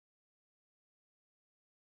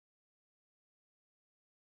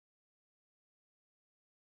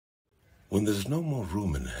When there's no more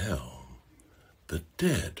room in hell, the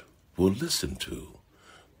dead will listen to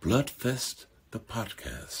Bloodfest, the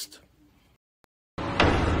podcast.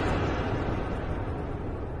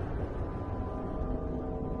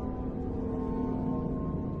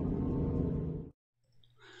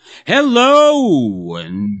 Hello,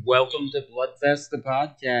 and welcome to Bloodfest, the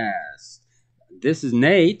podcast. This is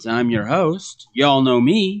Nate. I'm your host. Y'all know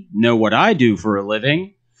me, know what I do for a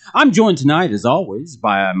living. I'm joined tonight, as always,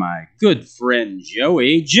 by my good friend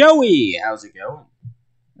Joey. Joey, how's it going?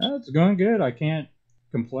 It's going good. I can't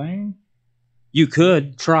complain. You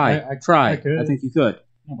could try. Try. I could. I think you could.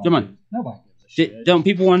 Come on. Nobody gives a shit. Don't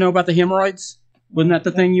people want to know about the hemorrhoids? Wasn't that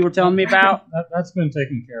the thing you were telling me about? That's been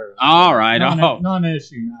taken care of. All right.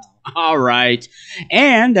 Non-issue now. All right.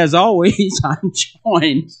 And as always, I'm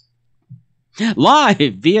joined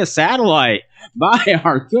live via satellite by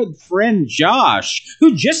our good friend Josh,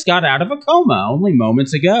 who just got out of a coma only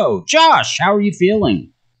moments ago. Josh, how are you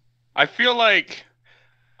feeling? I feel like,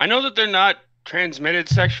 I know that they're not transmitted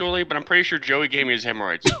sexually, but I'm pretty sure Joey gave me his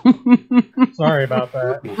hemorrhoids. Sorry about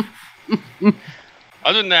that.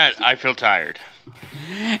 Other than that, I feel tired.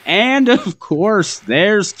 And of course,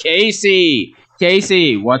 there's Casey.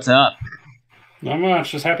 Casey, what's up? Not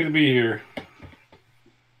much. Just happy to be here.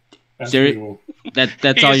 As usual.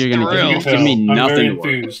 That's all you're gonna do. Give me I'm nothing.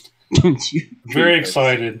 very enthused. Very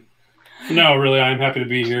excited. No, really, I'm happy to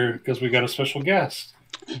be here because we got a special guest.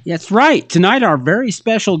 That's right. Tonight, our very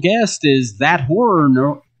special guest is that horror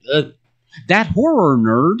nerd.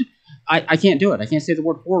 I can't do it. I can't say the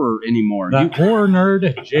word horror anymore. That horror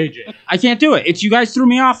nerd, JJ. I can't do it. You guys threw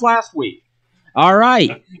me off last week. All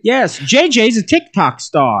right. Yes, JJ's a TikTok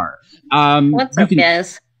star. What's up,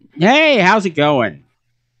 guys? Hey, how's it going?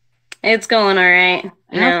 It's going all right.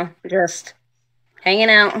 No, just hanging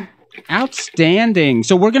out. Outstanding.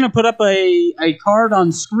 So we're going to put up a card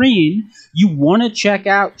on screen. You want to check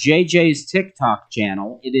out JJ's TikTok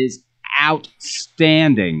channel. It is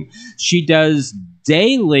outstanding. She does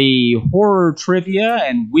daily horror trivia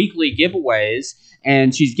and weekly giveaways,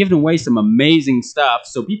 and she's giving away some amazing stuff.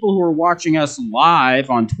 So people who are watching us live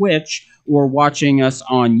on Twitch or watching us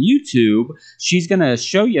on YouTube, she's going to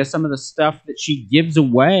show you some of the stuff that she gives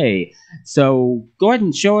away. So go ahead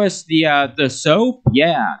and show us the soap.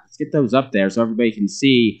 Yeah, let's get those up there so everybody can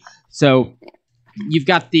see. So you've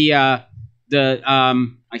got the I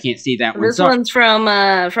can't see that one. This one's from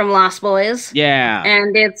Lost Boys. Yeah.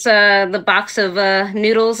 And it's the box of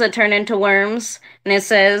noodles that turn into worms. And it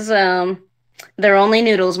says, they're only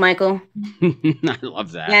noodles, Michael. I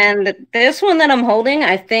love that. And this one that I'm holding,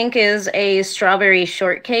 I think, is a strawberry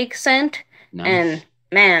shortcake scent. Nice. And,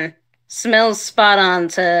 man, smells spot on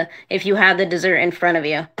to if you have the dessert in front of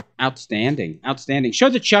you. Outstanding. Outstanding. Show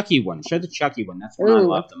the Chucky one. That's what I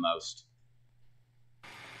love the most.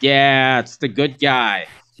 Yeah, it's the good guy.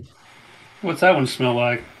 What's that one smell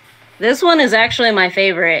like? This one is actually my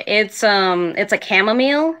favorite. It's a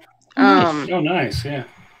chamomile. Nice. Oh, nice. Yeah.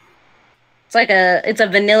 It's a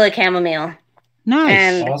vanilla chamomile. Nice.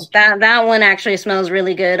 And awesome. that one actually smells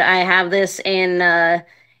really good. I have this in a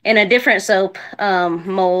different soap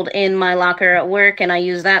mold in my locker at work, and I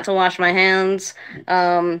use that to wash my hands.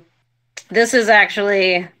 This is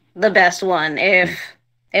actually the best one, if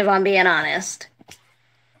I'm being honest.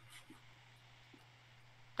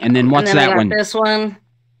 And then what's that one? This one.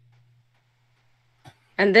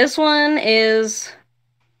 And this one is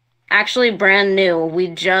actually brand new. We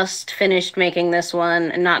just finished making this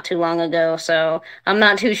one not too long ago, so I'm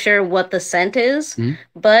not too sure what the scent is,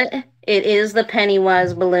 but it is the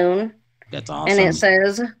Pennywise balloon. That's awesome. And it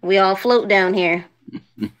says, "We all float down here."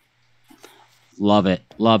 Love it.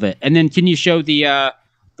 Love it. And then can you show the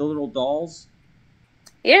little dolls?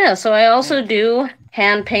 Yeah, so I also do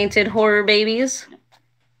hand-painted horror babies.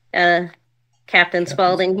 Captain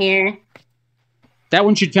Spaulding here. That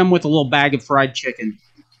one should come with a little bag of fried chicken.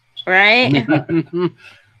 Right? And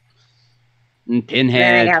Pinhead.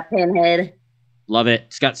 Then I got Pinhead. Love it.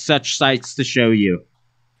 It's got such sights to show you.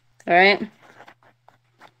 All right.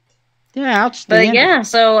 Yeah, outstanding. But yeah,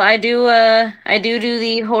 so I do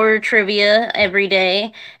the horror trivia every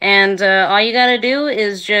day, and all you gotta do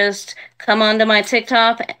is just come onto my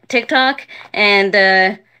TikTok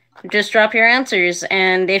and just drop your answers,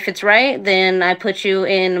 and if it's right, then I put you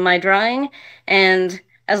in my drawing, and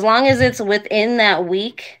as long as it's within that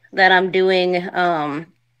week that I'm doing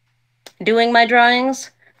my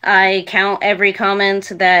drawings, I count every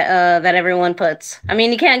comment that everyone puts. I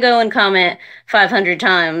mean, you can't go and comment 500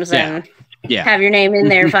 times and have your name in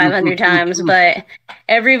there 500 times, but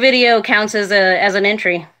every video counts as an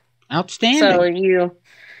entry. Outstanding.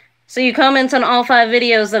 So you comment on all 5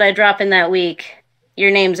 videos that I drop in that week,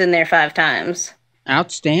 your name's in there 5 times.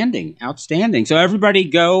 Outstanding. So everybody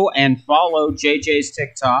go and follow JJ's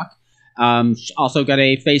TikTok. Also got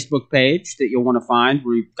a Facebook page that you'll want to find.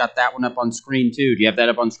 We've got that one up on screen too. Do you have that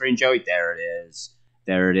up on screen, Joey? There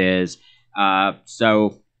it is.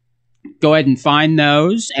 So go ahead and find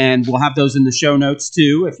those, and we'll have those in the show notes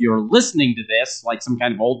too. If you're listening to this like some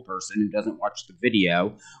kind of old person who doesn't watch the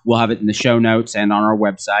video, we'll have it in the show notes and on our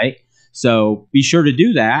website. So be sure to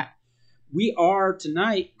do that. We are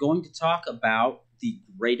tonight going to talk about the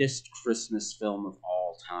greatest Christmas film of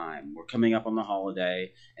all time. We're coming up on the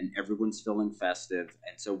holiday, and everyone's feeling festive,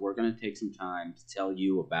 and so we're going to take some time to tell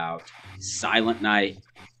you about Silent Night,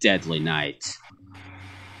 Deadly Night.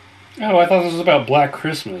 Oh, I thought this was about Black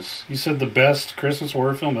Christmas. You said the best Christmas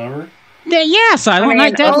horror film ever? Yeah, Silent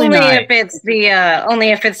Night, Deadly Night.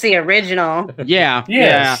 Only if it's the original. Yeah.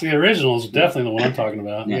 Yes, the original is definitely the one I'm talking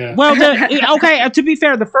about. Yeah. Well, to be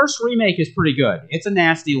fair, the first remake is pretty good. It's a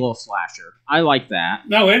nasty little slasher. I like that.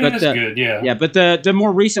 No, it is good, yeah. Yeah, but the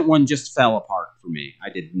more recent one just fell apart for me. I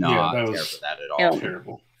did not care for that at all.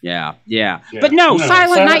 Terrible. Yeah. But no,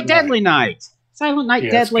 Silent Night, Deadly Night. Silent Night,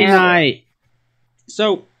 Deadly Night.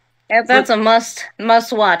 So that's a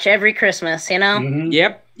must watch every Christmas, you know? Mm-hmm.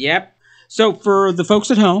 Yep. So for the folks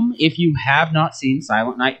at home, if you have not seen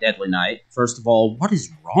Silent Night, Deadly Night, first of all, what is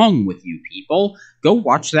wrong with you people? Go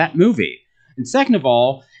watch that movie. And second of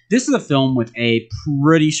all, this is a film with a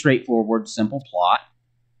pretty straightforward, simple plot.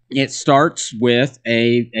 It starts with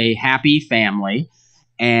a happy family,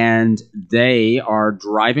 and they are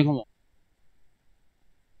driving along.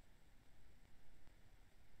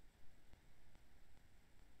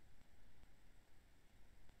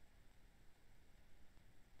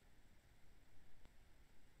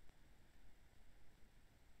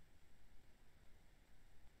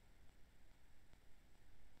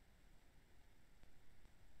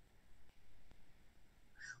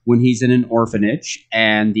 When he's in an orphanage,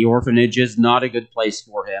 and the orphanage is not a good place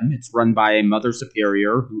for him. It's run by a mother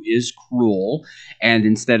superior who is cruel, and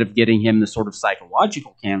instead of getting him the sort of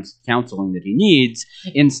psychological counseling that he needs,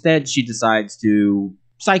 instead she decides to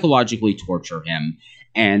psychologically torture him,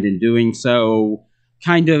 and in doing so,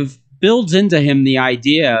 kind of builds into him the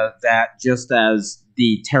idea that just as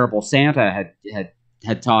the terrible Santa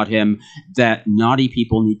had taught him, that naughty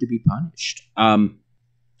people need to be punished.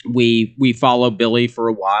 We follow Billy for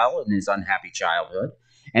a while in his unhappy childhood,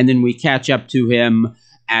 and then we catch up to him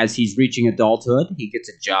as he's reaching adulthood. He gets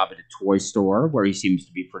a job at a toy store where he seems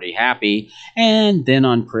to be pretty happy, and then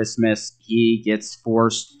on Christmas, he gets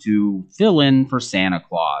forced to fill in for Santa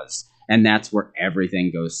Claus, and that's where everything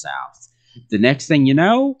goes south. The next thing you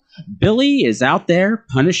know, Billy is out there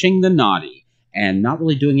punishing the naughty, and not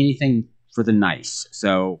really doing anything for the nice,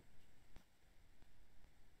 so...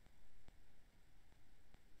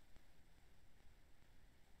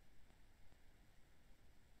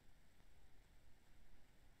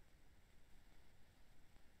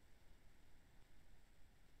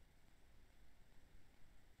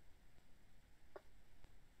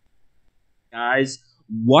 Guys,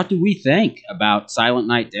 what do we think about Silent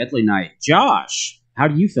Night, Deadly Night? Josh, how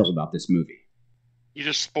do you feel about this movie? You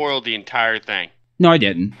just spoiled the entire thing. No, I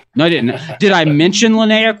didn't. Did I mention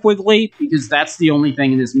Linnea Quigley? Because that's the only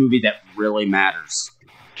thing in this movie that really matters.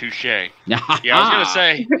 Touche. Yeah, I was going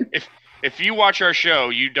to say, if you watch our show,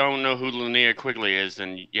 you don't know who Linnea Quigley is,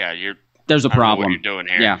 then yeah, there's a problem. What you're doing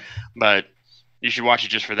here. Yeah. But you should watch it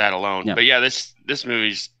just for that alone. Yeah. But yeah, this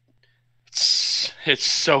movie's it's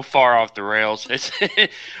so far off the rails. I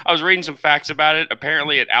was reading some facts about it.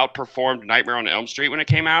 Apparently, it outperformed Nightmare on Elm Street when it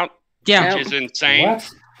came out. Yeah, which is insane. What?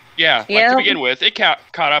 Yeah, to begin with, it caught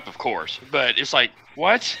up, of course, but it's like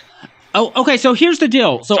what? Oh, okay. So here's the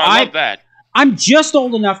deal. So I love that. I'm just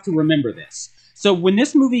old enough to remember this. So when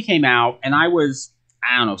this movie came out, and I was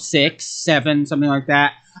 6, 7, something like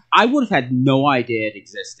that, I would have had no idea it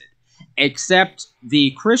existed, except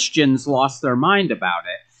the Christians lost their mind about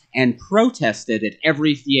it and protested at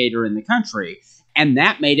every theater in the country, and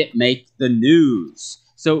that made it make the news.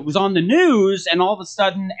 So it was on the news, and all of a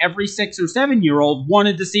sudden, every 6 or 7-year-old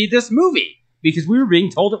wanted to see this movie, because we were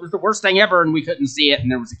being told it was the worst thing ever, and we couldn't see it,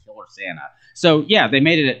 and there was a killer Santa. So yeah, they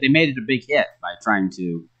made it a big hit by trying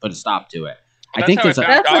to put a stop to it. Well, I think that's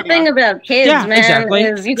the thing about kids, man. Exactly.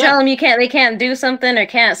 Is you tell them they can't do something or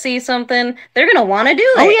can't see something, they're gonna want to do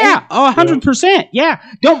it. Oh yeah, 100%. Yeah,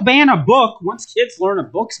 don't ban a book. Once kids learn a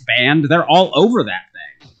book's banned, they're all over that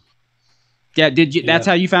thing. Yeah, did you? That's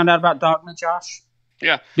how you found out about Dogma, Josh?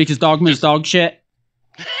 Yeah, because Dogma's dog shit.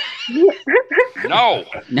 No,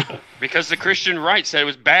 because the Christian right said it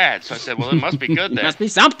was bad. So I said, well, it must be good then. It must be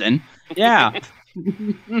something. Yeah.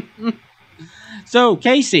 So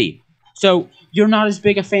Casey. So you're not as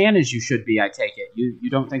big a fan as you should be. I take it. You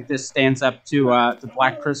don't think this stands up to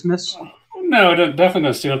Black Christmas? No, it definitely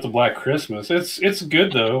doesn't stand up to Black Christmas. It's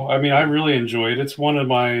good though. I mean, I really enjoy it. It's one of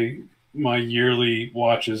my yearly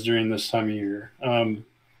watches during this time of year.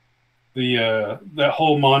 That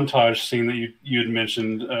whole montage scene that you had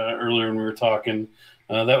mentioned earlier when we were talking,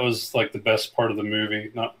 that was like the best part of the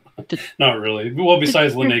movie. Not really. Well,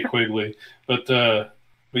 besides Linnea Quigley, but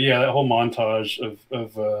yeah, that whole montage of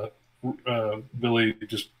Billy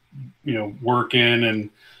just working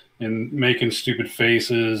and making stupid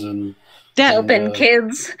faces and helping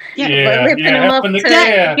kids, lifting them up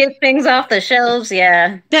to get things off the shelves.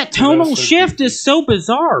 Yeah, that tonal shift is so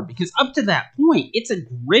bizarre because up to that point, it's a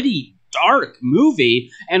gritty, dark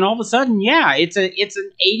movie, and all of a sudden, it's an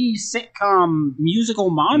 80s sitcom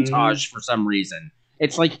musical montage for some reason.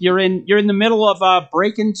 It's like you're in the middle of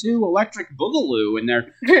Breaking 2 Electric Boogaloo, and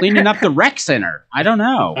they're cleaning up the rec center. I don't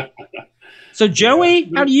know. So,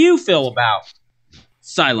 Joey, how do you feel about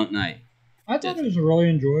Silent Night? I thought it was a really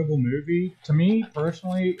enjoyable movie. To me,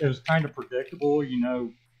 personally, it was kind of predictable.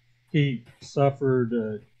 He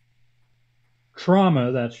suffered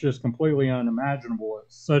trauma that's just completely unimaginable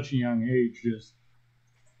at such a young age. Just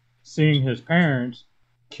seeing his parents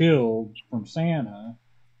killed from Santa.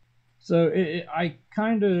 So I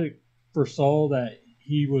kind of foresaw that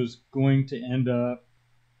he was going to end up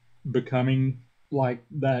becoming like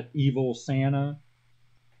that evil Santa.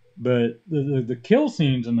 But the kill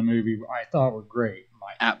scenes in the movie I thought were great.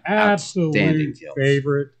 My absolute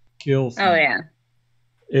favorite kill scene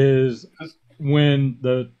is when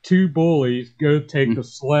the two bullies go take the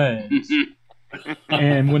sleds.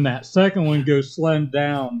 And when that second one goes sledding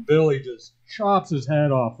down, Billy just chops his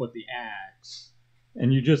head off with the axe.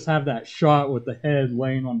 And you just have that shot with the head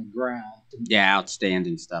laying on the ground. Yeah,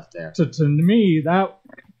 outstanding stuff there. So to me,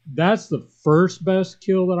 that's the first best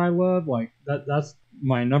kill that I love. Like that's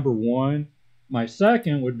my number one. My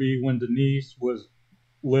second would be when Denise was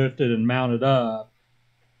lifted and mounted up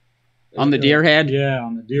on the deer head. Yeah,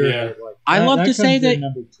 on the deer head. Like, I love to say that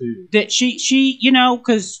number two. That she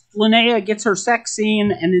because Linnea gets her sex scene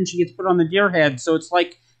and then she gets put on the deer head, so it's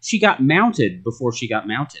like she got mounted before she got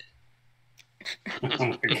mounted. Oh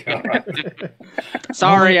my god!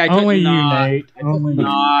 Sorry, I did only not. You, Nate. Only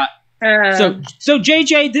not. So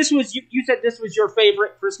JJ, this was you said this was your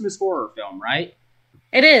favorite Christmas horror film, right?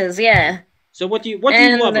 It is, yeah. So what do you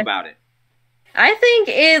love about it? I think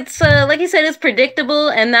it's like you said, it's predictable,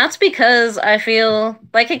 and that's because I feel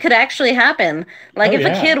like it could actually happen. Like if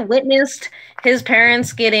a kid witnessed his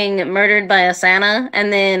parents getting murdered by a Santa,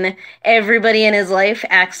 and then everybody in his life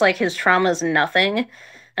acts like his trauma's nothing.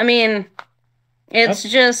 I mean, it's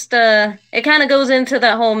just it kind of goes into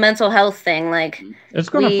that whole mental health thing. Like it's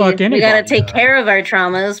gonna fuck anybody. We gotta take care of our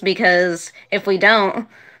traumas because if we don't,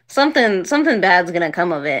 something bad's gonna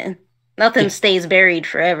come of it. Nothing stays buried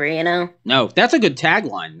forever, you know? No, that's a good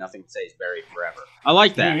tagline. Nothing stays buried forever. I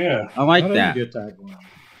like that. Yeah. I like that. Good tagline.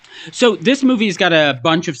 So this movie's got a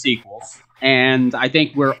bunch of sequels, and I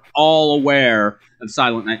think we're all aware of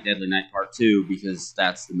Silent Night, Deadly Night Part 2 because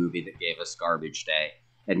that's the movie that gave us Garbage Day.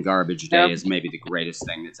 And Garbage Day is maybe the greatest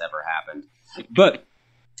thing that's ever happened. But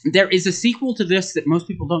there is a sequel to this that most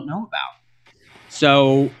people don't know about.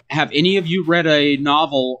 So, have any of you read a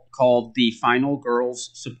novel called The Final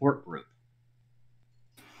Girls Support Group?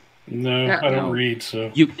 No, I don't read.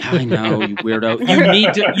 So I know, you weirdo.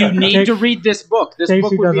 You need to read this book. This Casey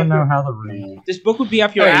book would doesn't be know how to read. This book would be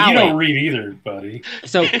up your alley. You don't read either, buddy.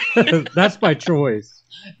 So that's by choice.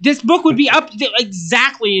 This book would be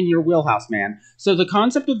exactly in your wheelhouse, man. So the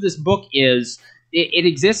concept of this book is it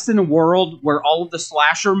exists in a world where all of the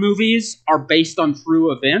slasher movies are based on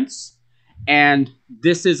true events. And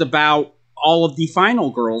this is about all of the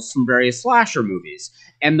final girls from various slasher movies.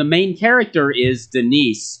 And the main character is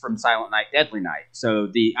Denise from Silent Night, Deadly Night. So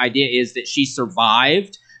the idea is that she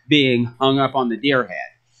survived being hung up on the deer head.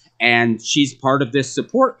 And she's part of this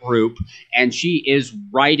support group, and she is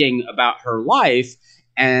writing about her life,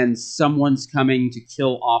 and someone's coming to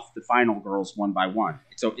kill off the final girls one by one.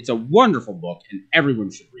 So it's a wonderful book, and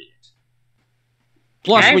everyone should read it.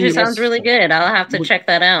 Plus, it actually sounds really good. I'll have to check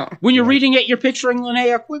that out. When you're reading it, you're picturing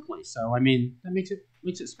Linnea Quigley. So, I mean, that makes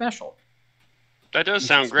it special. That does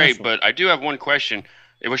sound great, but I do have one question.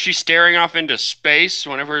 Was she staring off into space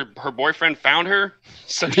whenever her boyfriend found her?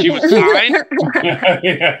 So she was fine?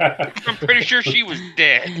 Yeah. I'm pretty sure she was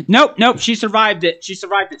dead. Nope. She survived it. She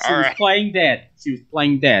was playing dead. She was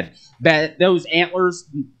playing dead. Those antlers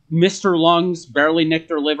missed her lungs, barely nicked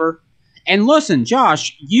her liver. And listen,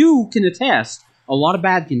 Josh, you can attest, a lot of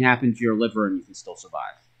bad can happen to your liver and you can still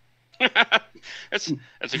survive. That's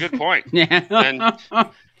a good point. Yeah. And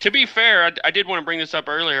to be fair, I did want to bring this up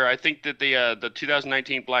earlier. I think that the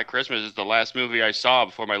 2019 Black Christmas is the last movie I saw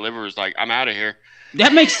before my liver was like, I'm out of here.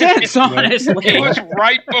 That makes sense, honestly. It was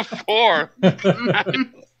right before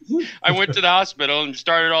I went to the hospital and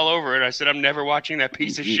started all over, and I said, I'm never watching that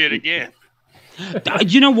piece of shit again.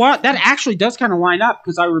 You know what? That actually does kind of line up,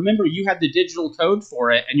 because I remember you had the digital code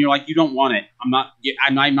for it, and you're like, you don't want it. I'm not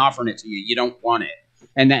even offering it to you. You don't want it.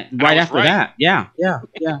 And that right after that, yeah.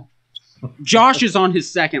 Josh is on his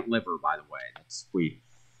second liver, by the way. That's,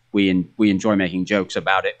 we enjoy making jokes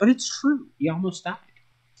about it, but it's true. He almost died.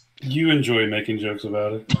 You enjoy making jokes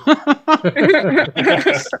about it.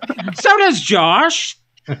 So does Josh.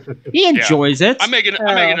 He enjoys it. I'm making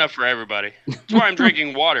enough for everybody. That's why I'm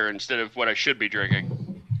drinking water instead of what I should be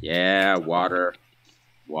drinking. Yeah, water.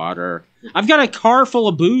 I've got a car full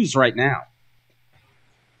of booze right now.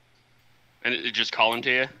 And it just calling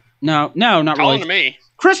to you? No, not calling really. To me.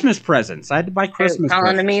 Christmas presents. I had to buy Christmas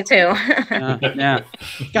calling presents. to me too.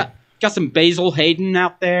 Yeah. Got some Basil Hayden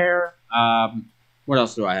out there. What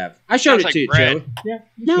else do I have? I showed it to you, Joe. Yeah.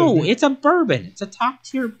 No, it's a bourbon. It's a top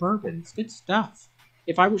tier bourbon. It's good stuff.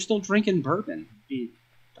 If I were still drinking bourbon,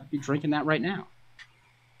 I'd be drinking that right now.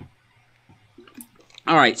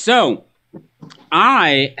 All right, so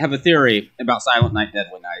I have a theory about Silent Night,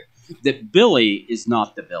 Deadly Night, that Billy is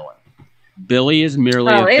not the villain. Billy is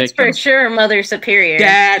merely a victim. It's for sure Mother Superior.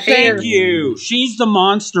 Thank you. She's the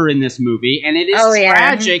monster in this movie, and it is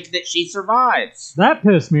tragic that she survives. That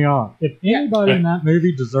pissed me off. If anybody in that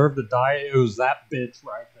movie deserved to die, it was that bitch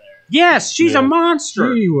right there. Yes, she's a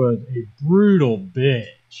monster. She was a brutal bitch.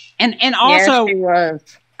 And also, she was.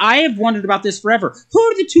 I have wondered about this forever. Who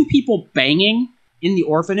are the two people banging in the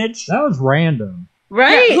orphanage? That was random.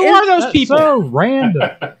 Right? Yeah, who are those people? So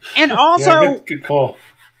random. And also, good call.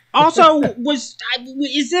 Also, was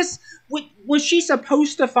she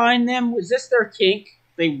supposed to find them? Was this their kink?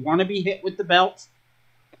 They want to be hit with the belt?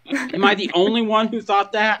 Am I the only one who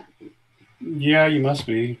thought that? Yeah, you must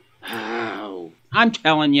be. Oh, I'm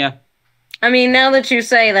telling you. I mean, now that you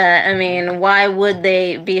say that, I mean, why would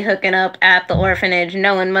they be hooking up at the orphanage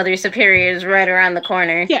knowing Mother Superior is right around the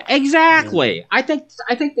corner? Yeah, exactly. Yeah. I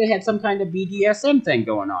think they had some kind of BDSM thing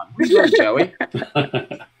going on. Who's yours, Joey?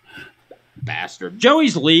 Bastard.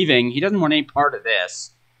 Joey's leaving. He doesn't want any part of this.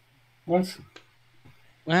 What?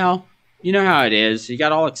 Well, you know how it is. He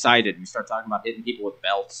got all excited and start talking about hitting people with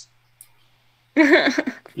belts.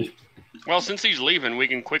 Well, since he's leaving, we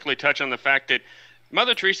can quickly touch on the fact that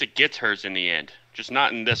Mother Teresa gets hers in the end, just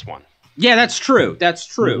not in this one. Yeah, that's true.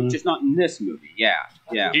 Mm-hmm. Just not in this movie.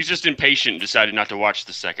 Yeah. He's just impatient and decided not to watch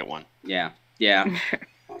the second one. Yeah.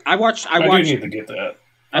 I watched. I do need to get that.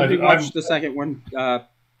 I rewatched the second one.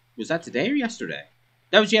 Was that today or yesterday?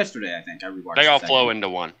 That was yesterday, I think. I rewatched. They all flow into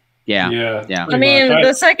one. Yeah. I mean,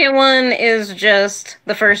 the second one is just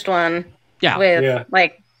the first one. Yeah. With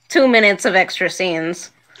like 2 minutes of extra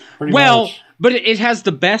scenes. Pretty much. But it has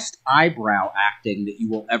the best eyebrow acting that you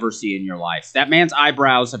will ever see in your life. That man's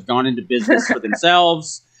eyebrows have gone into business for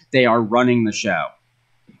themselves. They are running the show.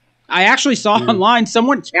 I actually saw online,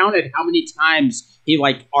 someone counted how many times he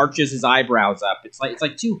like arches his eyebrows up. It's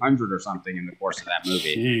like 200 or something in the course of that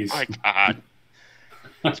movie. Jeez. My God.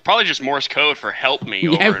 It's probably just Morse code for help me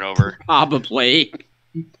over and over. Probably.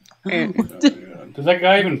 Does that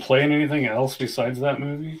guy even play in anything else besides that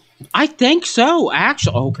movie? I think so,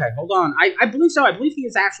 actually. Okay, hold on. I believe so. I believe he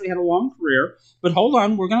has actually had a long career. But hold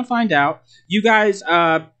on, we're going to find out. You guys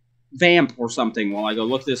vamp or something while I go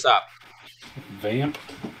look this up. Vamp?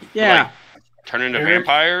 Yeah. Like, turn into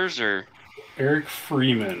vampires or? Eric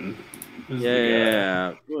Freeman.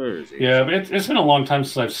 Yeah. Where is he? Yeah, but it's been a long time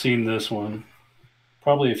since I've seen this one.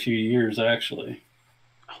 Probably a few years, actually.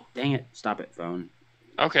 Oh, dang it. Stop it, phone.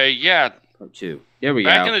 Okay, yeah. Part 2. There we go.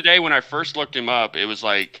 Back in the day when I first looked him up, it was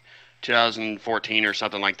like 2014 or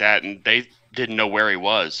something like that, and they didn't know where he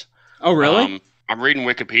was. Oh, really? I'm reading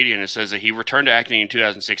Wikipedia, and it says that he returned to acting in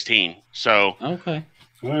 2016. So, okay.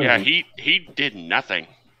 Yeah, he did nothing.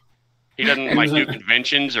 He doesn't like do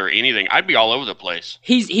conventions or anything. I'd be all over the place.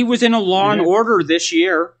 He was in a Law and Order this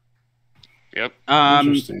year. Yep.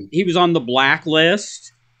 Interesting. He was on the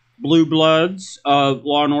Blacklist, Blue Bloods,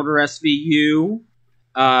 Law and Order SVU,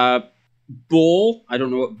 Bull. I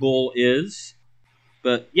don't know what Bull is,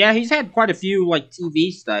 but yeah, he's had quite a few like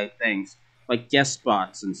TV type things, like guest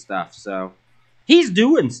spots and stuff. So he's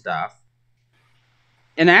doing stuff.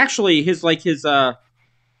 And actually, his headshot,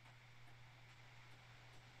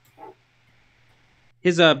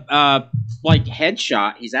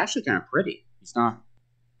 he's actually kind of pretty. He's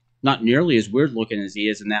not nearly as weird looking as he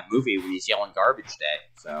is in that movie when he's yelling garbage day.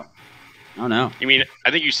 So Oh no. You mean,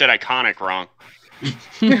 I think you said iconic wrong.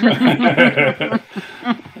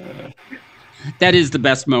 That is the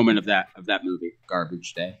best moment of that movie,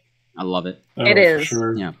 Garbage Day. I love it. It is.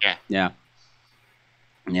 Sure. Yeah.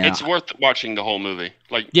 It's worth watching the whole movie.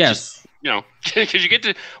 Like, yes. Because you get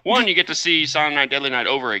to see Silent Night, Deadly Night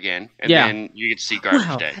over again, and then you get to see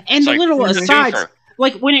Garbage Day. And it's the like, little asides,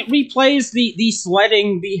 like when it replays the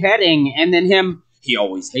sledding beheading, and then him, he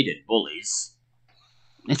always hated bullies.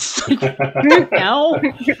 It's like, what the hell?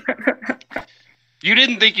 You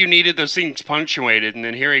didn't think you needed those things punctuated, and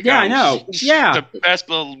then here he comes. Yeah, I know. Yeah. The best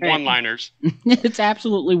little one-liners. It's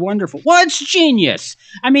absolutely wonderful. Well, it's genius.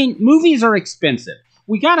 I mean, movies are expensive.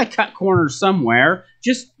 We got to cut corners somewhere.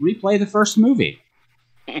 Just replay the first movie.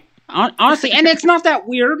 Honestly, and it's not that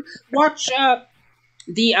weird. Watch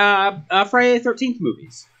the Friday the 13th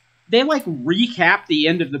movies. They, like, recap the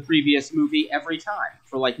end of the previous movie every time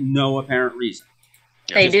for, like, no apparent reason.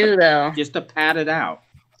 They do, though. Just to pad it out.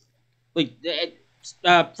 Like,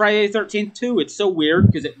 Friday the 13th, too, it's so weird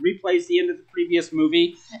because it replays the end of the previous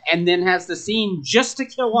movie and then has the scene just to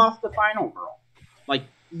kill off the final girl. Like,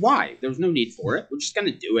 why? There's no need for it. We're just going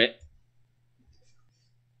to do it.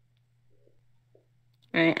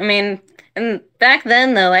 Right. I mean, and back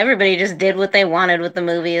then, though, everybody just did what they wanted with the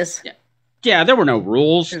movies. Yeah, there were no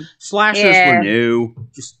rules. Slashers were new.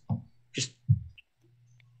 Just.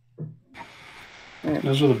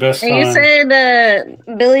 Those were the best You times.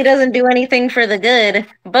 said Billy doesn't do anything for the good,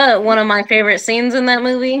 but one of my favorite scenes in that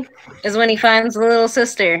movie is when he finds the little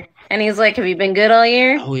sister, and he's like, "Have you been good all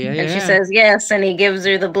year?" Oh, yeah, And she says, "Yes," and he gives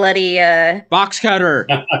her the bloody box cutter.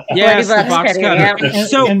 Yes, the box cutter. Yep.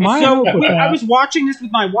 So I was watching this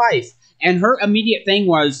with my wife, and her immediate thing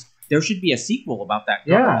was, there should be a sequel about that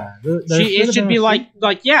girl. Yeah. It should be like,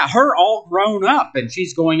 her all grown up, and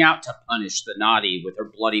she's going out to punish the naughty with her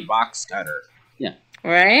bloody box cutter. Yeah.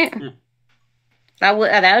 Right? Yeah.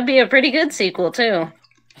 That would be a pretty good sequel, too.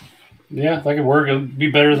 Yeah, that could work. It would be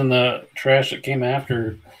better than the trash that came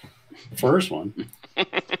after the first one. Or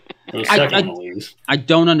the second one, at least. I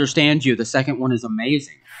don't understand you. The second one is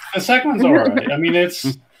amazing. The second one's all right. I mean,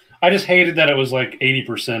 I just hated that it was like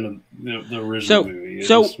 80% of the original movie. It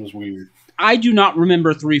just was weird. I do not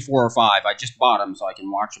remember 3, 4, or 5. I just bought them so I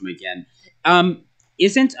can watch them again.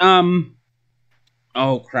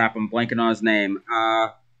 Oh crap! I'm blanking on his name.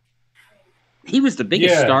 He was the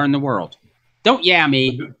biggest star in the world. Don't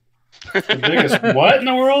me. The biggest what in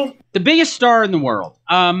the world? The biggest star in the world.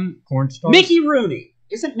 Porn star? Mickey Rooney.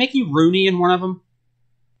 Isn't Mickey Rooney in one of them?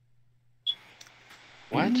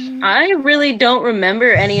 What? I really don't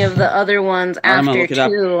remember any of the other ones after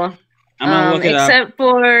 2. I'm gonna look it up. Except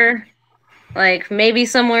for, like, maybe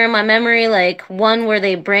somewhere in my memory, like, one where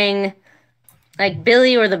they bring, like,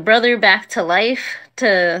 Billy or the brother back to life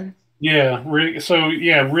to... Yeah, Rick. So,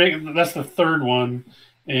 yeah, Rick, that's the third one,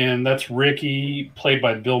 and that's Ricky, played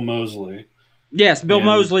by Bill Moseley. Yes, Bill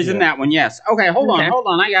Moseley's in that one, yes. Okay, hold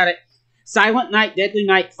on, I got it. Silent Night, Deadly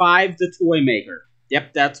Night 5, The Toy Maker.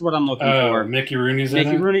 Yep, that's what I'm looking for. Mickey Rooney's in it?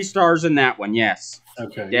 Mickey Rooney stars in that one, yes.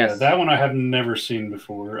 Okay, yes. Yeah, that one I have never seen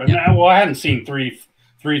before. Yeah. Well, I hadn't seen 3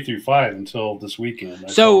 through 5 until this weekend.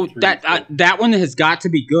 So that one has got to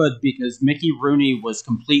be good because Mickey Rooney was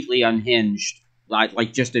completely unhinged,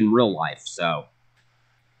 like just in real life. So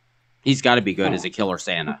he's got to be good as a killer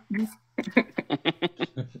Santa.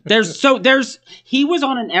 He was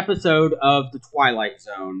on an episode of The Twilight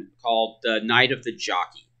Zone called The Night of the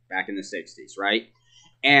Jockey back in the 60s, right?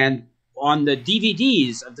 And on the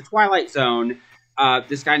DVDs of The Twilight Zone,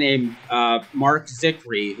 this guy named Mark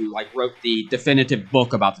Zickrey, who wrote the definitive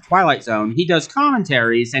book about the Twilight Zone, he does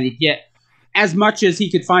commentaries, and he'd get as much as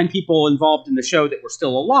he could find people involved in the show that were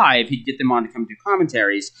still alive, he'd get them on to come do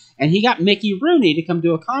commentaries. And he got Mickey Rooney to come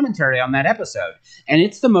do a commentary on that episode. And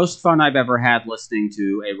it's the most fun I've ever had listening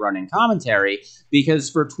to a running commentary,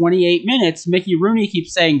 because for 28 minutes, Mickey Rooney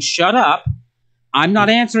keeps saying, "Shut up. I'm not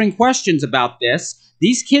answering questions about this.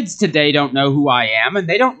 These kids today don't know who I am, and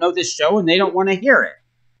they don't know this show, and they don't want to hear it."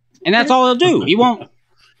 And that's all he'll do. He won't.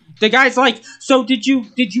 The guy's like, "So did you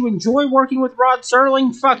enjoy working with Rod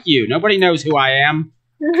Serling? Fuck you. Nobody knows who I am."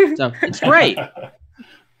 So it's great.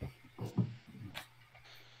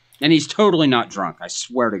 And he's totally not drunk. I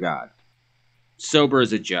swear to God. Sober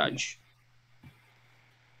as a judge.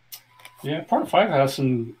 Yeah, Part 5 has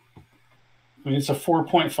some... I mean, it's a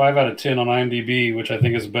 4.5 out of 10 on IMDb, which I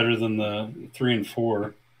think is better than the 3 and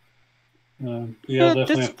 4. Definitely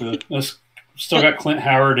have to... It's still got Clint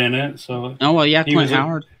Howard in it, so... Oh, well, yeah, Clint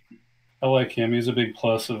Howard. I like him. He's a big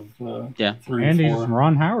plus of 3 and 4. And he's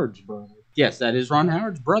Ron Howard's brother. Yes, that is Ron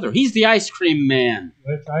Howard's brother. He's the ice cream man.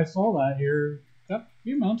 Which I saw that here a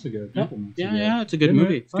few months ago, a couple months ago. Yeah, it's a good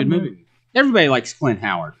movie. It's a good movie. Everybody likes Clint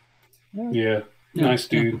Howard. Yeah, nice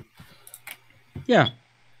dude. Yeah.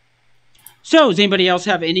 So, does anybody else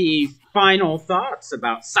have any final thoughts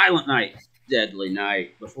about Silent Night, Deadly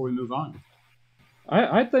Night before we move on?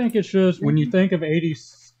 I think it's just when you think of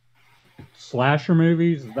 80s slasher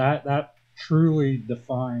movies, that truly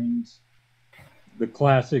defines the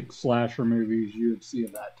classic slasher movies you would see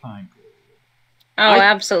of that time period. Oh,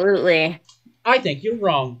 absolutely. I think you're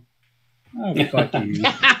wrong. Oh, fuck you.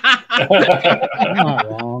 I'm not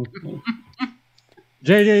wrong.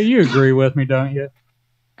 JJ, you agree with me, don't you?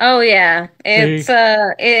 Oh yeah, it's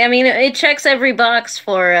it checks every box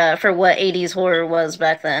for what 80s horror was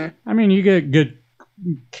back then. I mean, you get good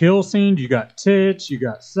kill scenes, you got tits, you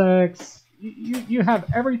got sex, you have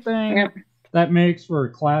everything that makes for a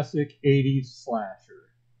classic 80s slasher.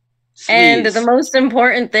 And the most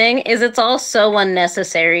important thing is it's all so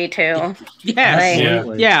unnecessary too. Yes.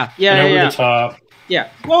 Like, Yeah. Over the top. Yeah.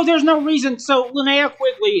 Well, there's no reason. So Linnea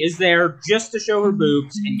Quigley is there just to show her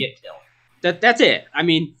boobs and get killed. That's it. I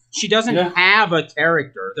mean, she doesn't have a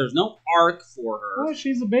character. There's no arc for her. Well,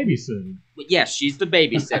 she's a babysitter. But yes, she's the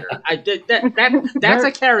babysitter. That's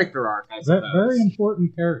a character arc, I suppose. Very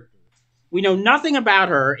important character. We know nothing about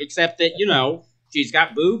her except that, she's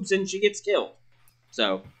got boobs and she gets killed.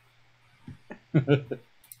 So.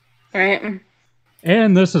 Right.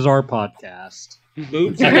 And this is our podcast.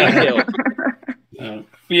 Boobs and get killed.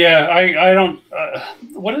 I don't.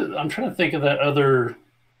 I'm trying to think of that other.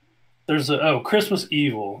 There's Christmas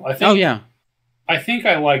Evil. I think. Oh yeah. I think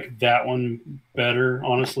I like that one better,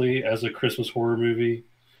 honestly, as a Christmas horror movie.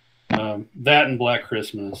 That and Black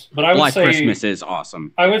Christmas, but I would say Black Christmas is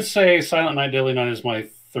awesome. I would say Silent Night, Deadly Night is my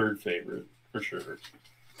third favorite for sure.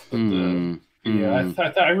 But,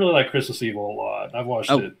 I really like Christmas Evil a lot. I've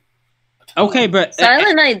watched it. Okay, but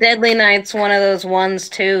Silent Night, Deadly Night's one of those ones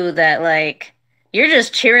too that like you're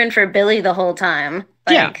just cheering for Billy the whole time.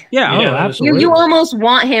 Like, yeah. Oh, absolutely. You almost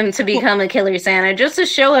want him to become a killer Santa just to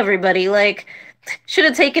show everybody, like, should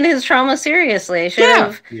have taken his trauma seriously. Should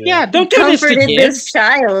have don't do this to comforted kids. this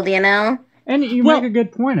child, And you make a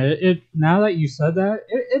good point. It now that you said that,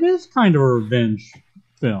 it is kind of a revenge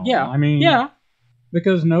film. Yeah. I mean,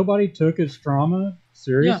 because nobody took his trauma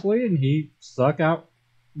seriously, and he suck out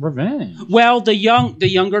revenge. Well, the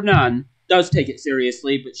younger nun does take it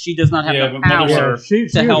seriously, but she does not have the power she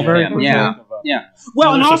to help him. Yeah.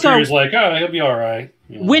 Well, and also, he's like, he'll be all right.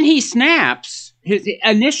 When he snaps,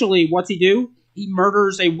 initially, what's he do? He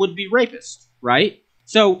murders a would-be rapist, right?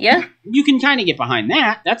 So you can kind of get behind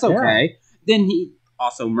that. That's okay. Yeah. Then he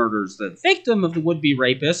also murders the victim of the would-be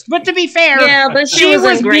rapist. But to be fair, but she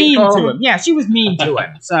was mean to him. Yeah, she was mean to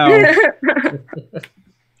him. So,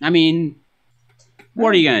 I mean, what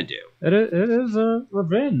are you going to do? It is a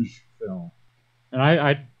revenge film. And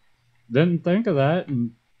I didn't think of that.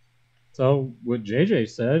 And so what JJ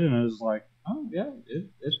said, and I was like, oh, yeah, it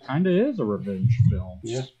kind of is a revenge film.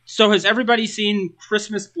 Yeah. So has everybody seen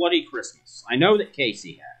Christmas Bloody Christmas? I know that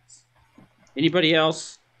Casey has. Anybody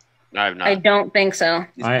else? No, I've not. I don't think so.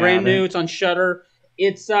 It's brand new. It's on Shudder.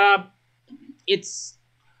 It's in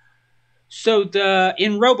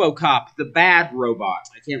RoboCop, the bad robot.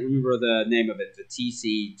 I can't remember the name of it. The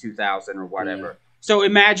TC-2000 or whatever. Yeah. So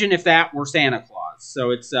imagine if that were Santa Claus.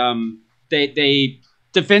 So it's they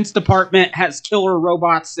Defense Department has killer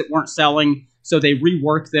robots that weren't selling, so they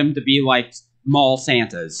rework them to be like mall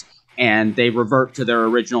Santas, and they revert to their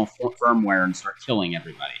original firmware and start killing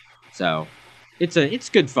everybody. So it's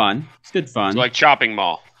good fun. It's good fun. It's like Chopping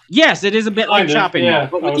Mall. Yes, it is a bit like Chopping Mall.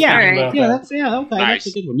 But okay. Nice. That's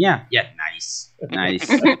a good one. Yeah, nice.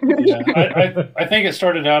 I think it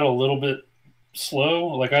started out a little bit slow.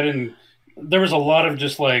 Like there was a lot of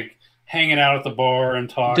just like hanging out at the bar and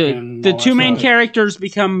talking. The two main characters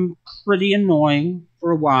become pretty annoying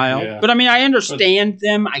for a while. Yeah. But I mean, I understand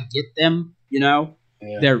them. I get them.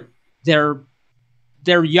 Yeah.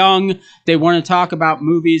 They're young. They want to talk about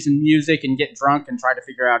movies and music and get drunk and try to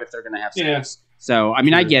figure out if they're going to have sex. Yeah. So, I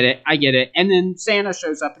mean, I get it. And then Santa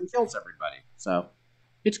shows up and kills everybody. So,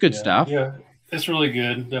 it's good stuff. Yeah, it's really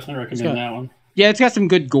good. Definitely recommend that one. Yeah, it's got some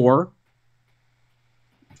good gore.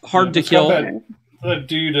 Hard to kill. That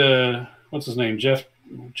dude, what's his name?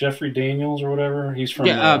 Jeffrey Daniels or whatever. He's from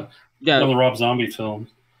one of the Rob Zombie films.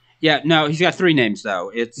 Yeah, no, he's got three names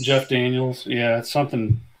though. It's Jeff Daniels. Yeah, it's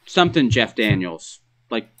something Jeff Daniels.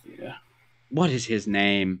 What is his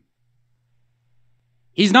name?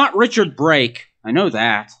 He's not Richard Brake. I know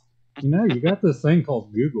that. You got this thing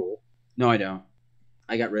called Google. No, I don't.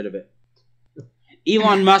 I got rid of it.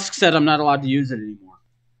 Elon Musk said I'm not allowed to use it anymore.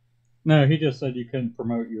 No, he just said you couldn't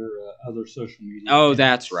promote your other social media. Oh,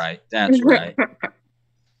 that's right. That's right.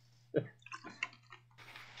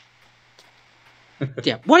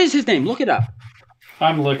 Yeah. What is his name? Look it up.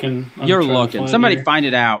 I'm looking. You're looking. Somebody find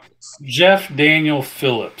it out. Jeff Daniel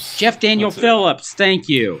Phillips. Jeff Daniel Phillips. Thank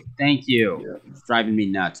you. Thank you. Yeah. It's driving me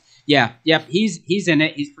nuts. Yeah. Yep. He's in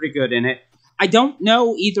it. He's pretty good in it. I don't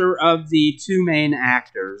know either of the two main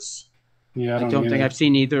actors. Yeah, I don't think I've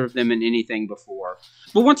seen either of them in anything before.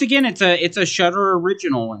 But once again, it's a Shudder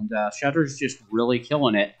original, and Shudder's just really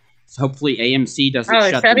killing it. So hopefully AMC doesn't shut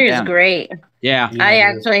them down. Oh, Shudder's great. Yeah. I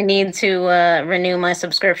actually need to renew my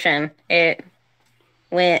subscription. It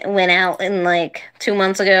went out in like 2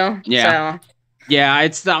 months ago. Yeah. So. Yeah,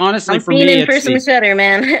 it's honestly I'm for me. It's for some Shudder,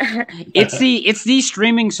 man. it's the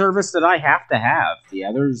streaming service that I have to have. The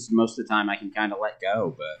others, most of the time, I can kind of let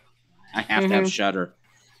go, but I have to have Shudder.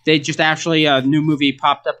 They just actually a new movie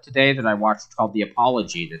popped up today that I watched called The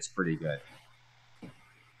Apology. That's pretty good.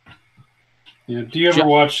 Yeah. Do you ever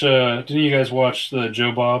watch? Didn't you guys watch the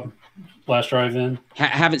Joe Bob Last Drive-In?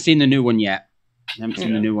 Haven't seen the new one yet. Haven't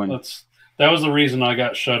seen the new one. That was the reason I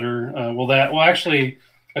got Shudder. Actually,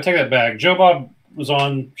 I take that back. Joe Bob was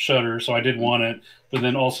on Shudder, so I did want it. But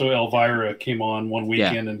then also Elvira came on one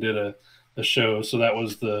weekend and did a show, so that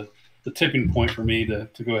was the tipping point for me to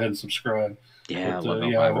go ahead and subscribe. Yeah, but,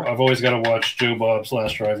 I've always got to watch Joe Bob's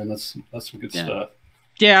Last Drive-In. That's some good stuff.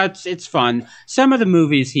 Yeah, it's fun. Some of the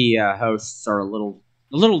movies he hosts are a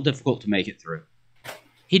little difficult to make it through.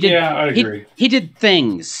 I agree. He did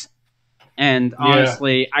Things, and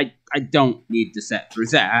honestly, I don't need to sit through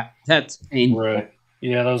that. That's painful. Right.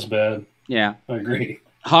 Yeah, that was bad. Yeah, I agree.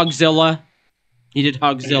 Hogzilla. He did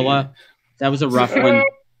Hogzilla. That was a rough one.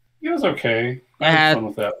 It was okay. I had fun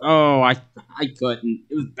with that. Oh, I couldn't.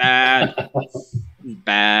 It was bad. It was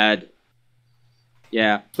bad.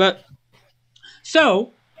 Yeah, but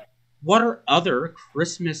so what are other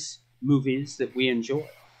Christmas movies that we enjoy?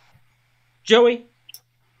 Joey?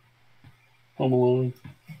 Home Alone.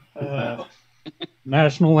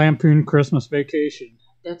 National Lampoon Christmas Vacation.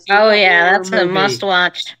 That's a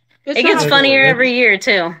must-watch. It gets funnier every year,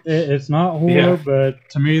 too. It's not horror, but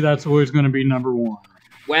to me, that's always going to be number one.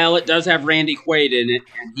 Well, it does have Randy Quaid in it,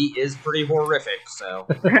 and he is pretty horrific, so...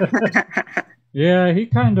 Yeah, he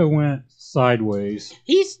kind of went sideways.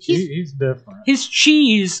 He's different. His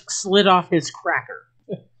cheese slid off his cracker.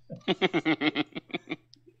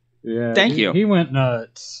 Yeah. Thank you. He went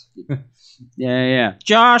nuts. Yeah.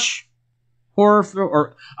 Josh, horror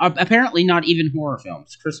or apparently not even horror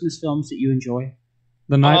films, Christmas films that you enjoy?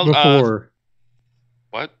 The Night Before.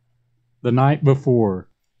 What? The Night Before.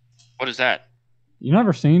 What is that? You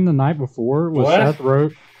never seen The Night Before with Seth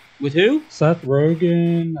Rogen? With who? Seth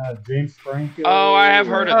Rogen, James Franco. Oh, I have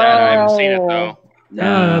heard of that. I haven't seen it though.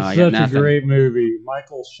 That's such a great movie.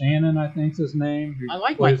 Michael Shannon, I think's his name. I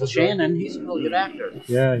like Michael Shannon. He's a really good actor.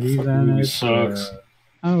 Yeah, he's in it. He sucks.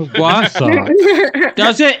 What?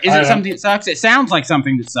 Does it? Is it something that sucks? It sounds like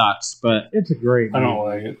something that sucks, but it's a great movie. I don't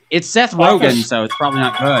like it. It's Seth Rogen, so it's probably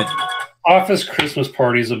not good. Office Christmas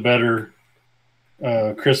Party is a better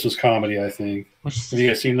Christmas comedy, I think. Have you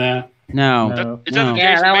guys seen that? No. That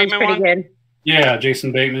one's pretty good. Yeah,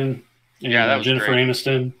 Jason Bateman. And, that was Jennifer great.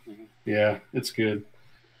 Aniston. Yeah, it's good.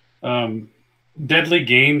 Deadly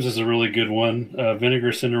Games is a really good one.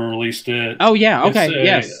 Vinegar Syndrome released it. Oh yeah, okay,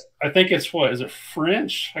 yes. I think it's is it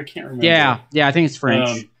French? I can't remember. Yeah, I think it's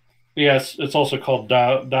French. Yes, it's also called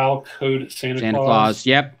Dial Code Santa Claus.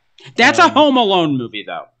 Yep, that's a Home Alone movie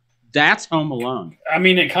though. That's Home Alone. I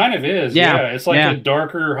mean, it kind of is. Yeah, it's like a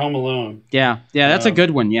darker Home Alone. Yeah, that's a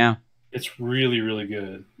good one. Yeah, it's really, really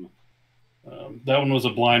good. That one was a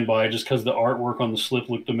blind buy just because the artwork on the slip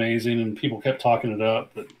looked amazing and people kept talking it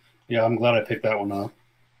up. But yeah, I'm glad I picked that one up.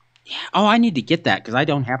 Yeah. Oh, I need to get that because I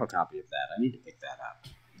don't have a copy of that. I need to pick that up.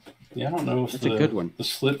 Yeah, I don't know if it's a good one. The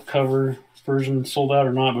slip cover version sold out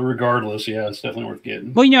or not, but regardless, yeah, it's definitely worth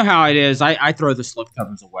getting. Well, you know how it is. I throw the slip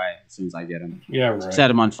covers away as soon as I get them. Yeah, right. Set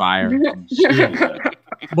them on fire.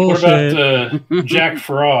 What about Jack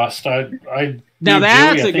Frost? Now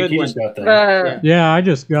that's a good one. Got that. Yeah, I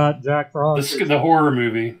just got Jack Frost. The horror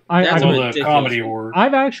movie. The comedy horror.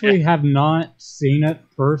 I've actually have not seen it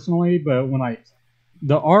personally, but when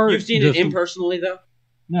the art. You've seen it impersonally though?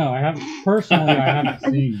 No, I haven't. Personally, I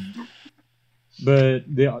haven't seen it. But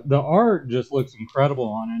the art just looks incredible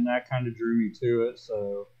on it, and that kind of drew me to it.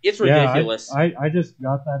 So it's ridiculous. I just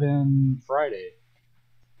got that in Friday.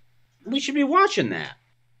 We should be watching that.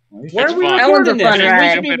 Where are we recording this?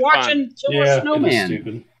 We should be watching Killer Snowman.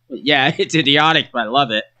 Stupid. Yeah, it's idiotic, but I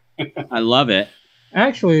love it. I love it.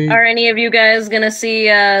 Actually, are any of you guys gonna see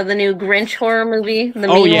the new Grinch horror movie?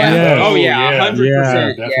 Oh yeah,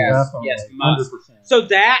 100%. Yes, 100%. So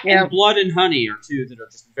that and Blood and Honey are two that are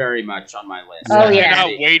just very much on my list. Oh yeah, I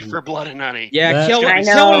cannot wait for Blood and Honey. Yeah,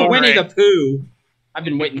 Killer Winnie the Pooh. I've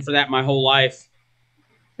been waiting for that my whole life.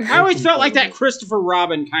 I always felt like that Christopher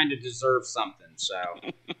Robin kind of deserved something. So,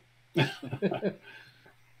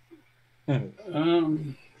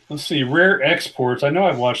 let's see, Rare Exports. I know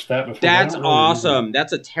I've watched that before. That's awesome.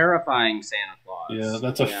 That's a terrifying Santa Claus. Yeah,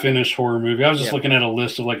 that's a Finnish horror movie. I was just looking at a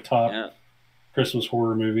list of like top Christmas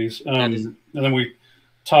horror movies. And then we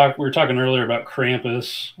were talking earlier about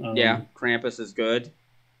Krampus. Yeah, Krampus is good.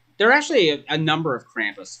 There are actually a number of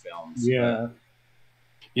Krampus films. Yeah.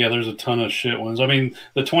 Yeah, there's a ton of shit ones. I mean,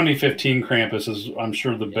 the 2015 Krampus is, I'm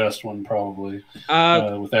sure, the best one probably.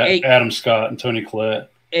 With Adam Scott and Toni Collette.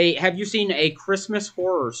 Have you seen A Christmas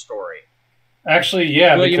Horror Story? Actually,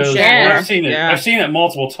 yeah, because I've seen it. Yeah. I've seen it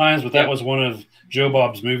multiple times, but that was one of Joe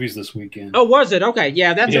Bob's movies this weekend. Oh, was it? Okay,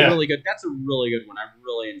 yeah, that's a really good. That's a really good one. I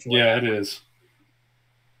really enjoyed. Yeah, it is.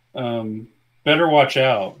 Better Watch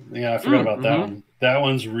Out. Yeah, I forgot about that one. That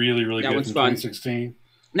one's really, really good. One's in fun. 2016.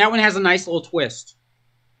 That one has a nice little twist.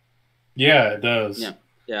 Yeah, it does.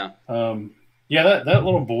 Yeah. Yeah, that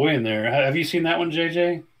little boy in there. Have you seen that one,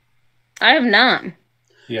 JJ? I have not.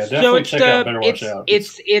 Yeah, definitely check out Better Watch Out.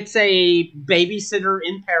 It's a babysitter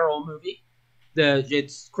in peril movie.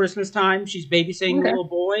 It's Christmas time. She's babysitting the little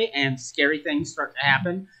boy, and scary things start to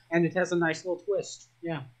happen, and it has a nice little twist.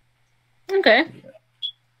 Yeah. Okay.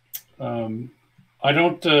 I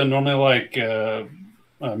don't normally like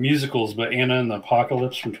musicals, but Anna and the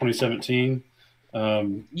Apocalypse from 2017.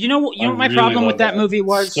 You know what my problem with that movie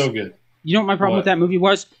was? So good. You know what my problem with that movie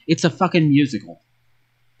was? It's a fucking musical.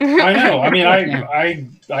 I know. I mean,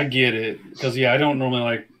 I get it because I don't normally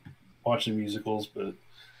like watching musicals, but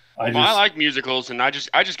I like musicals, and I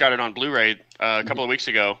just got it on Blu-ray a couple of weeks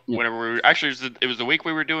ago. Whenever it was the week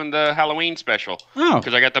we were doing the Halloween special. Oh,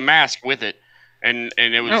 because I got the mask with it, and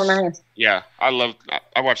it was nice. Yeah, I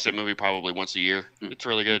watched that movie probably once a year. It's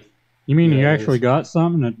really good. You mean you actually got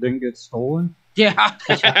something that didn't get stolen? Yeah.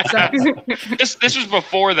 This was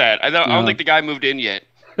before that. I don't think the guy moved in yet.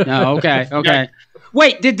 No. Okay. Okay.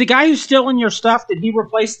 Wait, did the guy who's stealing your stuff, did he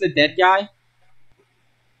replace the dead guy?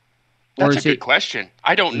 That's a good question.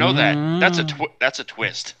 I don't know that. That's a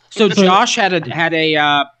twist. So Josh had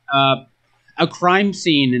a crime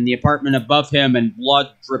scene in the apartment above him, and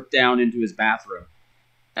blood dripped down into his bathroom.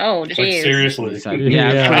 Oh, jeez. Like, seriously.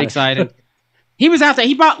 Yeah, pretty excited. He was out there.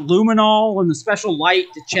 He bought luminol and the special light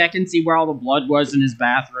to check and see where all the blood was in his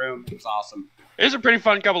bathroom. It was awesome. It was a pretty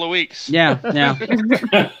fun couple of weeks. Yeah.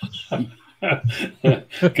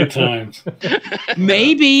 Good times.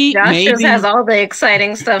 Maybe just has all the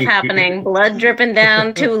exciting stuff happening. Blood dripping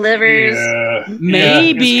down, 2 livers. Yeah.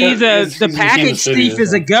 Maybe the package thief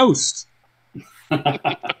is a ghost.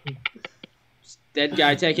 Dead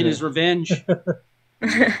guy taking his revenge.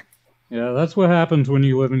 Yeah, that's what happens when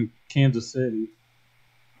you live in Kansas City.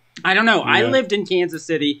 I don't know. Yeah. I lived in Kansas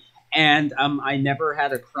City, and I never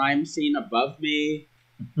had a crime scene above me.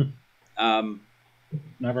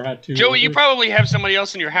 Never had 2. Joey, you probably have somebody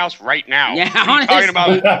else in your house right now. Yeah, what are you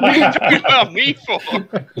talking about me for?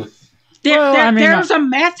 There's a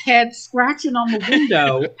meth head scratching on the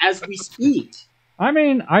window as we speak. I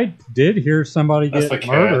mean, I did hear somebody get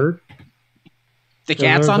murdered. The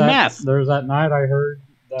cat's on meth. There's that night I heard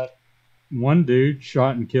that one dude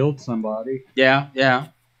shot and killed somebody. Yeah.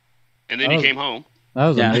 And then he came home. That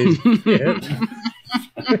was amazing.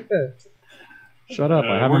 Shut up!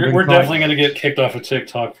 We're definitely going to get kicked off of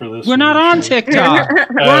TikTok for this. We're not on TikTok.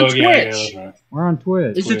 We're on Twitch. Right. We're on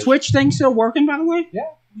Twitch. Is the Twitch thing still working, by the way? Yeah.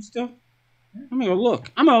 We still? I'm going to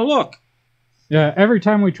look. Yeah, every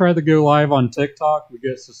time we try to go live on TikTok, we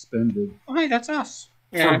get suspended. Oh, hey, that's us.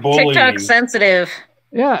 Yeah, TikTok's sensitive.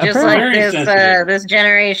 Yeah, just like this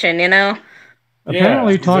generation, you know?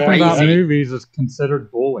 Apparently talking about movies is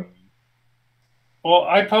considered bullying. Well,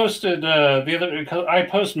 I posted I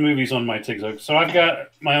post movies on my TikTok. So I've got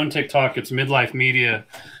my own TikTok. It's Midlife Media,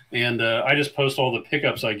 and I just post all the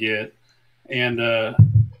pickups I get. And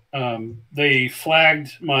they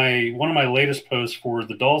flagged one of my latest posts for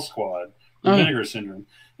the Doll Squad, Vinegar Syndrome,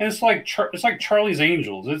 and it's like Charlie's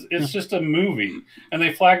Angels. It's just a movie, and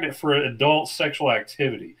they flagged it for adult sexual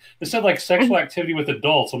activity. It said like sexual activity with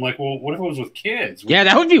adults. I'm like, well, what if it was with kids? Yeah,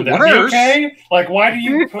 that would be worse. Be okay? Like, why do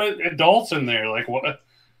you put adults in there? Like, what?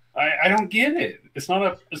 I don't get it. It's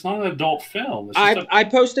not an adult film. I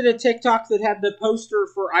posted a TikTok that had the poster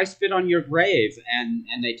for "I Spit on Your Grave," and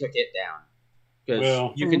they took it down.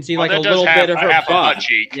 Because you can see like a little bit of her butt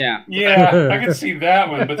cheek. Yeah, I can see that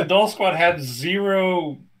one. But the Doll Squad had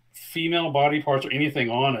 0 female body parts or anything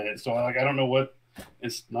on it, so I don't know what.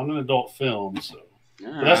 It's not an adult film, so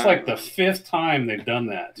but that's like the 5th time they've done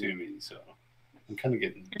that to me. So I'm kind of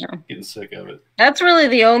getting sick of it. That's really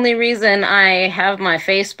the only reason I have my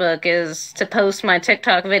Facebook is to post my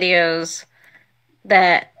TikTok videos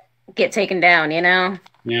that get taken down, you know?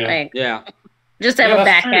 Yeah. Like, Yeah. just have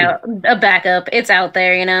a backup. It's out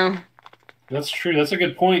there, you know? That's true. That's a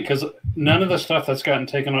good point, because none of the stuff that's gotten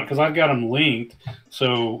taken on, because I've got them linked.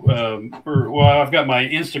 So, I've got my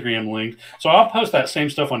Instagram linked. So I'll post that same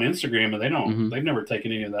stuff on Instagram, and they've never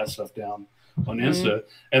taken any of that stuff down on Insta.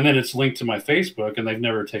 And then it's linked to my Facebook, and they've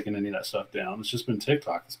never taken any of that stuff down. It's just been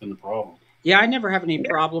TikTok that's been the problem. Yeah, I never have any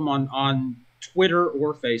problem on Twitter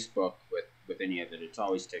or Facebook with any of it. It's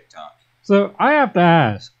always TikTok. So I have to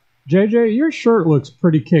ask, JJ, your shirt looks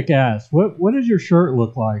pretty kick-ass. What does your shirt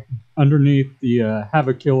look like underneath the Have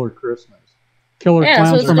a Killer Christmas? Killer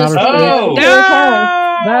Clowns from Outer Space? Oh!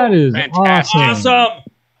 That is Fantastic. awesome.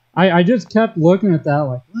 I just kept looking at that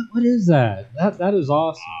like, what is that? That is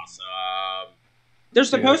awesome. There's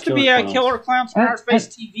supposed to be a Killer Clowns from Outer Space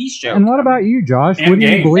TV show. And what about you, Josh? And what do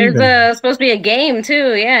you believe in? There's supposed to be a game,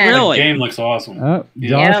 too, yeah. Really? The game looks awesome.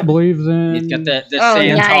 Josh believes in... He's got the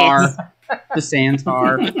Santar. Nice. The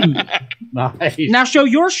Santar. Nice. Now show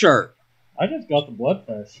your shirt. I just got the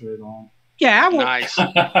Bloodfest shirt on. Yeah, well, Nice.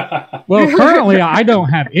 Well, currently I don't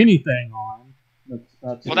have anything on.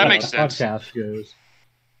 That's Well, that makes sense. Podcast goes.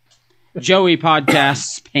 Joey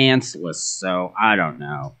podcasts pantsless, so I don't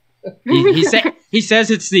know. He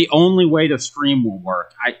says it's the only way the stream will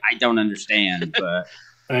work. I don't understand, but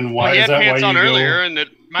And why He is had that? pants why on you earlier, and the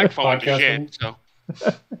microphone went to podcasting?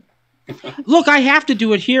 shit. So look, I have to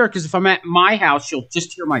do it here because if I'm at my house, you'll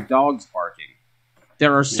just hear my dogs barking.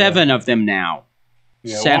 There are 7 of them now.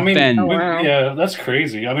 Yeah, 7. Yeah, that's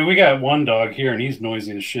crazy. I mean, we got one dog here, and he's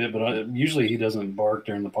noisy as shit. But usually he doesn't bark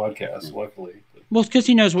during the podcast. Luckily, Well, it's because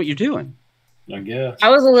he knows what you're doing. I guess. I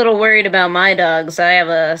was a little worried about my dogs. I have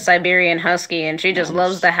a Siberian Husky, and she just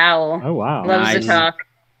loves to howl. Oh wow. Loves Nice. to talk.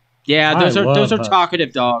 Yeah, those I are love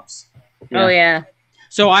talkative dogs. Oh, yeah.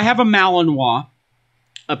 So I have a Malinois,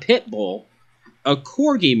 a Pit Bull, a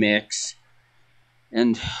Corgi mix,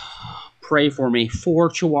 and pray for me, 4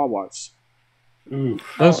 Chihuahuas. Oof.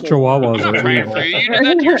 Those Chihuahuas I'm not are praying evil. for you. You did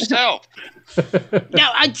that to yourself. No,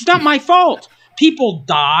 it's not my fault. People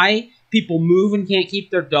die. People move and can't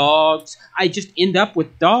keep their dogs. I just end up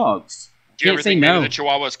with dogs. Do you ever Can't say think no. maybe the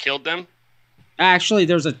Chihuahuas killed them? Actually,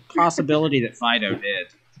 there's a possibility that Fido did.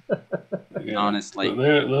 Yeah. Honestly.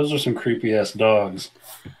 Those are some creepy ass dogs.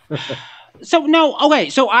 So, no, okay,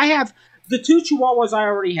 so I have the 2 Chihuahuas I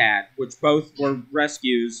already had, which both were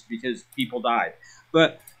rescues because people died.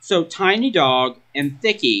 But, so Tiny Dog and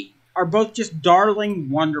Thicky are both just darling,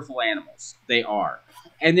 wonderful animals. They are.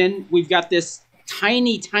 And then we've got this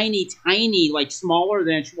tiny, like smaller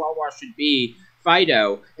than a Chihuahua should be,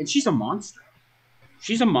 Fido, and she's a monster.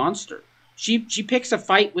 She's a monster. She picks a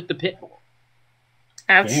fight with the pit bull.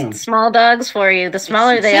 That's Damn. small dogs for you. The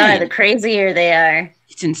smaller they are, the crazier they are.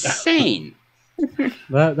 It's insane.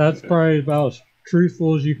 That's probably about as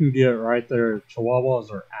truthful as you can get right there.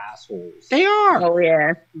 Chihuahuas are assholes. They are. Oh,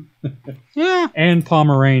 yeah. Yeah. And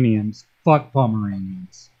Pomeranians. Fuck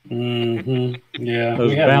Pomeranians. Mm-hmm. Yeah. Those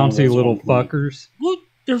we had one of bouncy those little at one point. fuckers. Well,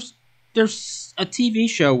 there's a TV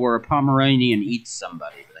show where a Pomeranian eats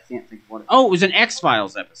somebody, but I can't think of what. Oh, it was an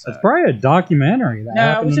X-Files episode. It's probably a documentary. That No, it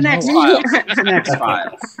happened was in an real life. X-Files. It was an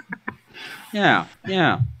X-Files.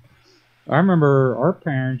 Yeah. I remember our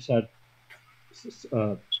parents had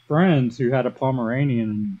friends who had a Pomeranian,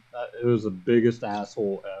 and it was the biggest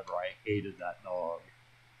asshole ever. I hated that dog.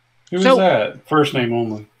 Who So- was that? First name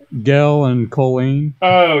only. Gail and Colleen.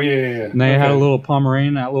 Oh yeah. And they had a Okay. little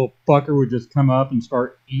Pomeranian. That little fucker would just come up and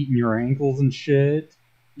start eating your ankles and shit.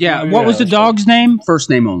 Yeah. Oh, What yeah, was the that's dog's name? First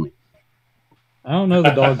name only. I don't know the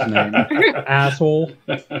dog's name. Asshole.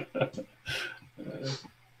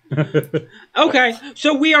 Okay,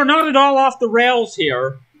 so we are not at all off the rails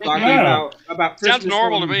here talking No. about Christmas Sounds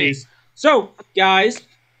normal to me. movies. So, guys,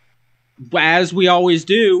 as we always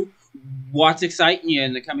do, what's exciting you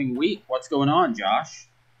in the coming week? What's going on, Josh?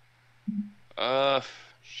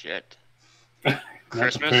 Shit. Not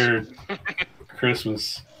Christmas? prepared.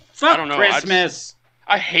 Christmas. Fuck I don't know, Christmas.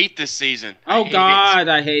 I hate this season. I Oh hate God,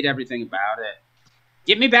 I hate everything about it.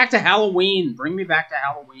 Get me back to Halloween. Bring me back to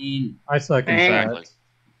Halloween. I second Exactly. that.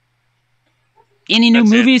 Any new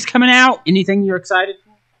That's it. movies coming out? Anything you're excited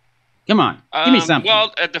for? Come on, give me something.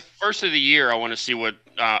 Well, at the first of the year, I want to see what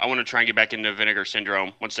I want to try and get back into Vinegar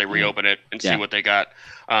Syndrome once they reopen it and Yeah. see what they got.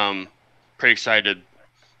 Pretty excited to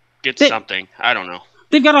get They- something. I don't know.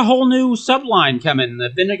 They've got a whole new subline coming, the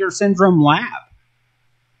Vinegar Syndrome Lab.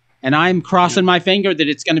 And I'm crossing my finger that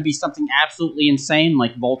it's going to be something absolutely insane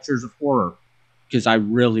like Vultures of Horror. Because I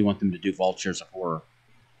really want them to do Vultures of Horror.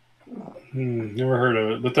 Never heard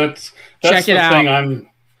of it, but that's Check the it out. thing.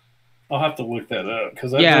 I'll have to look that up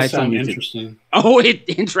because that does sound interesting. Oh,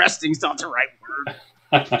 interesting's not the right word.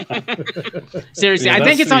 Seriously, Yeah, I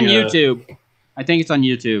think it's on the, YouTube. I think it's on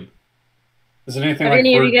YouTube. Is it anything Have like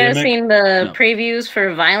any of you guys Birdemic? seen the previews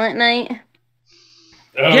for Violent Night?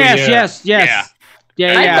 Oh, yes. yeah.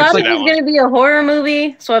 I thought it's it was going to be a horror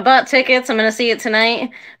movie, so I bought tickets. I'm going to see it tonight.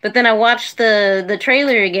 But then I watched the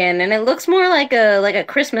trailer again, and it looks more like a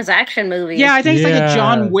Christmas action movie. Yeah, I think it's like a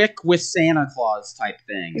John Wick with Santa Claus type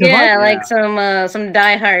thing. Yeah, like some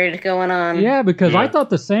Die Hard going on. Yeah, because I thought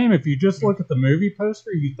the same. If you just look at the movie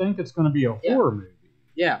poster, you think it's going to be a horror movie.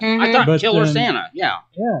 Yeah, I thought Killer Santa. Yeah,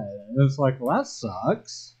 it's like, well, that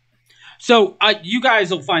sucks. So you guys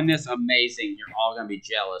will find this amazing. You're all going to be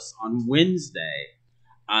jealous. On Wednesday,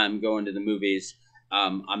 I'm going to the movies.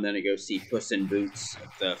 I'm going to go see Puss in Boots,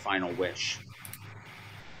 The Final Wish.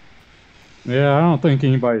 Yeah, I don't think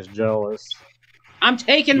anybody's jealous. I'm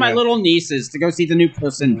taking my little nieces to go see the new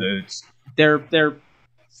Puss in Boots. They're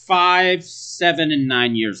 5, 7, and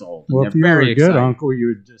 9 years old. Well, they're if you were very a good excited. uncle, you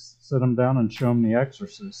would just sit them down and show them The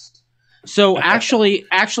Exorcist. So actually,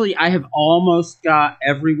 I have almost got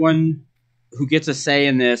everyone who gets a say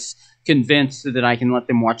in this convinced that I can let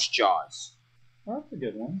them watch Jaws. That's a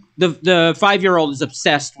good one. The 5-year-old is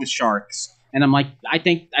obsessed with sharks, and I'm like, I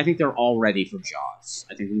think they're all ready for Jaws.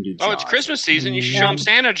 I think we can do Jaws. Oh, it's Christmas season. You should show them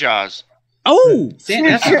Santa Jaws. Oh,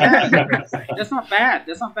 that's not bad. That's not bad.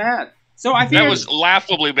 That's not bad. So I figured, that was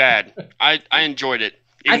laughably bad. I enjoyed it,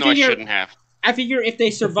 even though I shouldn't have. I figure if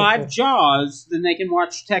they survive Jaws, then they can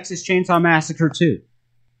watch Texas Chainsaw Massacre 2.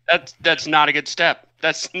 That's not a good step.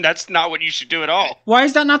 That's not what you should do at all. Why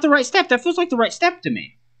is that not the right step? That feels like the right step to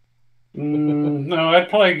me. No, I'd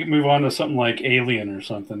probably move on to something like Alien or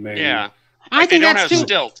something, maybe. Yeah. I think they don't that's have too.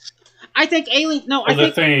 stilts. I think Alien. No, Or I The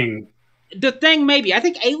think Thing. The Thing. Maybe I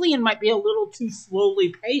think Alien might be a little too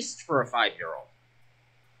slowly paced for a 5-year-old.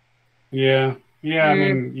 Yeah. I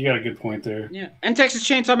mean, you got a good point there. Yeah, and Texas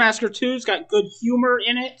Chainsaw Massacre 2's got good humor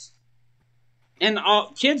in it, and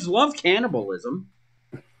kids love cannibalism.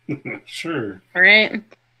 Sure. Right.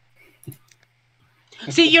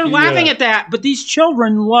 See, you're laughing at that, but these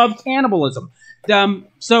children love cannibalism.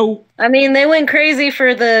 So I mean, they went crazy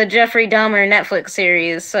for the Jeffrey Dahmer Netflix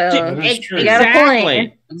series, so you got a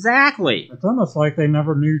point. Exactly. It's almost like they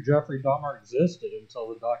never knew Jeffrey Dahmer existed until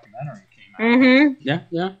the documentary came out. Mm-hmm.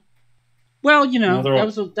 Yeah. Well, you know, Now that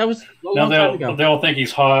was a long time ago. They all think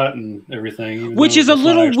he's hot and everything. Which is a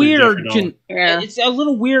little weird. Yeah. It's a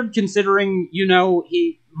little weird considering,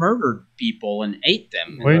 he murdered people and ate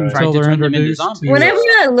them. Wait and tried until to they're turn them into introduced zombies. to- Whenever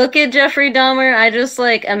I look at Jeffrey Dahmer, I just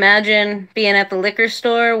imagine being at the liquor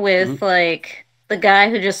store with the guy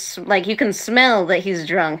who just you can smell that he's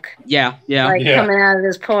drunk. Yeah. Coming out of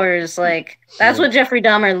his pores. That's what Jeffrey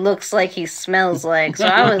Dahmer looks like he smells like. So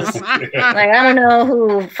I was I don't know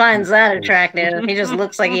who finds that attractive. He just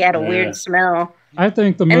looks like he had a weird smell. I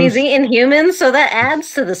think And he's eating humans, so that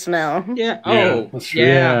adds to the smell. Yeah. Yeah, that's true.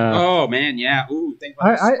 Yeah. Oh man. Yeah. Ooh. Think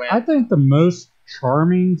about the sweat. I think the most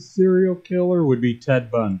charming serial killer would be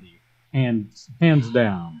Ted Bundy, hands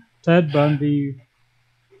down. Ted Bundy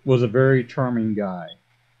was a very charming guy.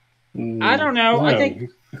 I don't know. I think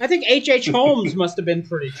H.H. Holmes must have been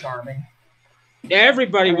pretty charming.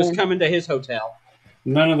 Everybody was coming to his hotel.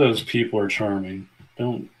 None of those people are charming.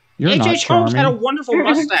 Don't. You're not H.H. Holmes had a charming. wonderful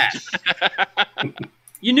mustache.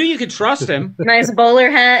 You knew you could trust him. Nice bowler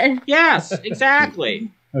hat. Yes,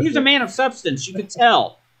 exactly. He was a man of substance. You could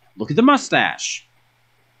tell. Look at the mustache.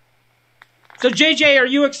 So, JJ, are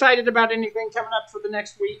you excited about anything coming up for the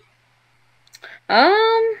next week?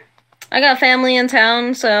 I got family in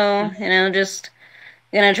town, so just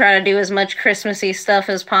gonna try to do as much Christmassy stuff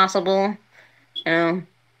as possible.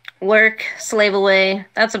 Work, slave away.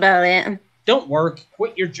 That's about it. Don't work.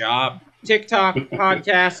 Quit your job. TikTok,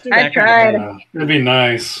 podcast. Do I that kind of tried. thing. It'd be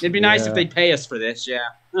nice. It'd be nice if they'd pay us for this, yeah.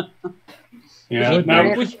 Yeah.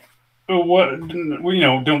 Now, but what?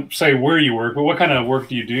 Don't say where you work, but what kind of work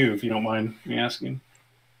do you do, if you don't mind me asking?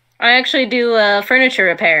 I actually do furniture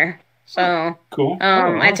repair. So Cool.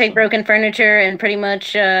 I take broken furniture and pretty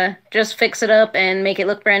much just fix it up and make it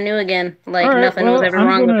look brand new again, like All right, nothing was ever I'm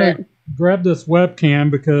wrong with gonna it. Grab this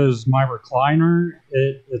webcam because my recliner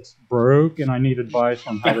it's broke and I need advice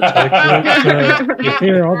on how to fix it. So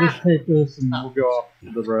here, I'll just take this and we'll go off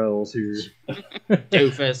the rails here.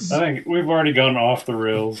 Doofus. I think we've already gone off the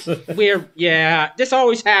rails. This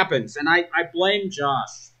always happens, and I blame Josh.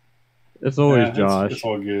 It's always Josh. It's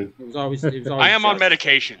all good. It was always I am on Josh.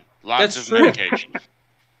 medication. Lots That's of true. medication.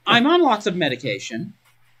 I'm on lots of medication.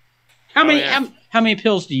 How many? yeah. How many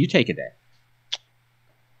pills do you take a day?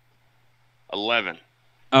 11.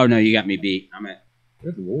 Oh no, you got me beat. I'm at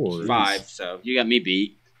Good lord. 5, so you got me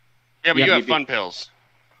beat. Yeah, but Yeah, you have maybe. fun pills.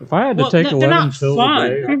 If I had to Well, take they're 11 not pills fun. a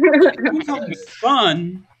day, You call them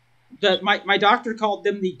fun. My doctor called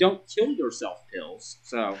them the "don't kill yourself" pills.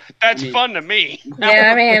 So That's fun to me.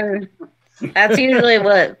 Yeah, I mean, that's usually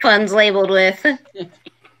what fun's labeled with.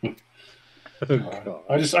 oh,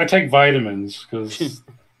 God. I take vitamins because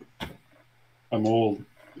I'm old.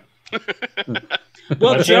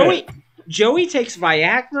 Well, That's Joey takes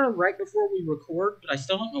Viagra right before we record, but I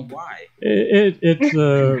still don't know why. It's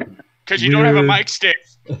Because you don't have a weird. mic stick.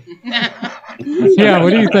 Yeah,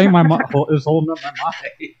 what do you think my mic is holding up my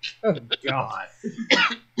mic? Oh, God.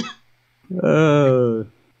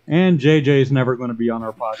 And JJ's never going to be on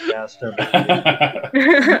our podcast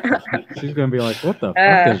ever. She's going to be like, what the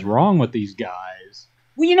fuck is wrong with these guys?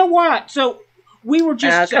 Well, you know what? So we were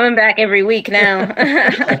just coming back every week now.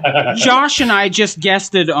 Josh and I just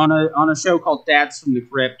guested on a show called Dads from the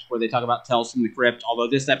Crypt, where they talk about Tales from the Crypt. Although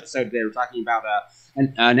this episode they were talking about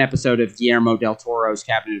an episode of Guillermo del Toro's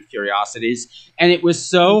Cabinet of Curiosities, and it was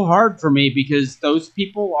so hard for me because those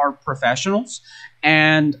people are professionals,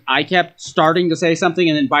 and I kept starting to say something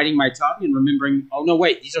and then biting my tongue and remembering, oh no,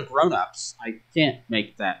 wait, these are grown-ups. I can't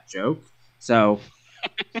make that joke. So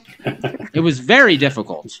it was very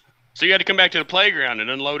difficult. So you had to come back to the playground and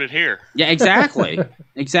unload it here. Yeah, exactly.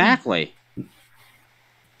 Exactly.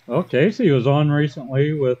 Well, Casey was on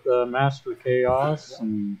recently with Master Chaos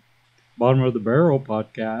and Bottom of the Barrel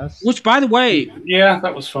podcast. Which, by the way, Yeah,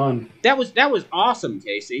 that was fun. that was awesome,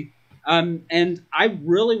 Casey. And I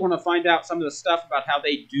really want to find out some of the stuff about how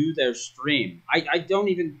they do their stream. I don't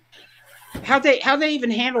even how they even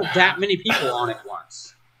handle that many people on at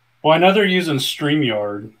once. Well, I know they're using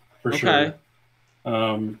StreamYard for Okay.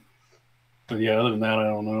 sure. But yeah, other than that, I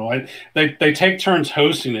don't know. They take turns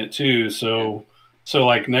hosting it too. So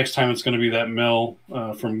like next time it's going to be that Mel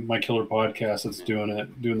from My Killer Podcast that's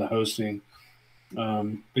doing the hosting.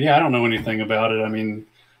 But yeah, I don't know anything about it. I mean,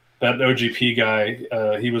 that OGP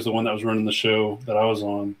guy, he was the one that was running the show that I was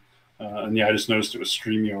on, and yeah, I just noticed it was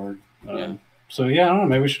StreamYard. Yeah. So yeah, I don't know.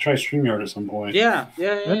 Maybe we should try StreamYard at some point. Yeah.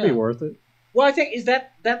 That'd be worth it. Well, I think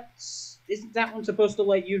isn't that one supposed to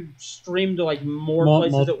let you stream to like more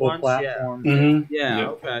places at Multiple once? platforms. Mhm. Yeah. Yeah.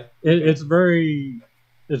 Okay. It's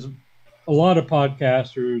a lot of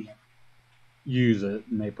podcasters use it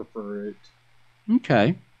and they prefer it.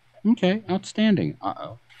 Okay. Outstanding.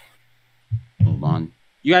 Uh-oh. Hold on.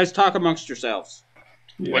 You guys talk amongst yourselves.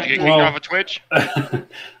 Yeah. What, you get kicked off of Twitch?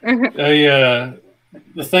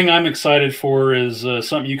 The thing I'm excited for is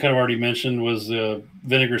something you kind of already mentioned was the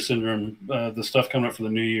Vinegar Syndrome, the stuff coming up for the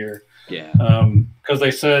new year. Yeah. Because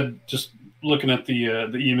they said, just looking at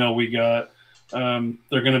the email we got, it's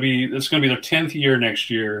going to be their 10th year next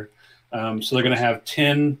year. So they're going to have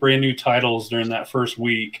 10 brand new titles during that first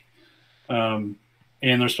week. And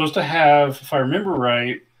they're supposed to have, if I remember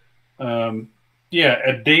right,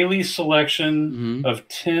 a daily selection of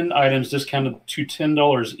 10 items discounted to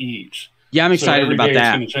 $10 each. Yeah, I'm excited every about day it's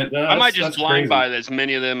that. gonna change. I might just That's blind crazy. buy as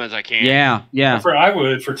many of them as I can. Yeah. I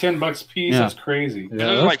would for $10 a piece. Yeah. That's crazy.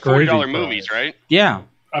 Those are like $40 movies, right? Yeah.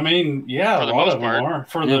 I mean, yeah, For a the lot most of them part. are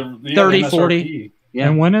for Yeah. the 30, MSRP. 40. Yeah.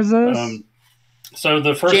 And when is this? So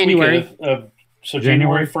the first January. week of January?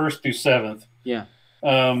 January 1st through 7th. Yeah.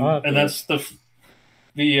 And that's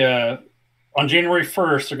the on January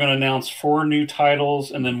 1st they're going to announce 4 new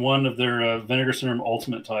titles and then one of their Vinegar Syndrome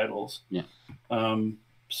Ultimate titles. Yeah.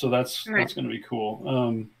 So that's Right. going to be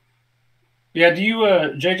cool. Yeah, do you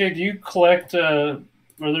JJ, do you collect are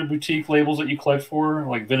there boutique labels that you collect for,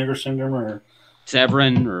 like Vinegar Syndrome or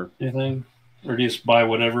Severin or anything? Or do you just buy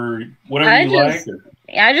whatever I you just- like? Or?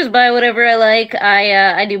 I just buy whatever I like.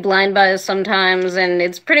 I do blind buys sometimes, and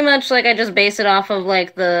it's pretty much like I just base it off of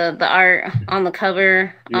like the art on the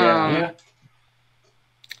cover. Yeah.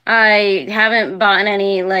 I haven't bought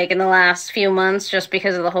any like in the last few months just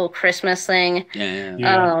because of the whole Christmas thing. yeah.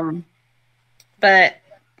 Yeah. But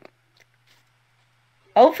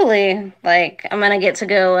hopefully, like I'm gonna get to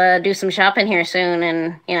go do some shopping here soon,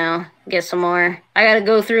 and get some more. I gotta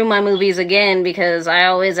go through my movies again because I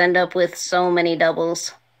always end up with so many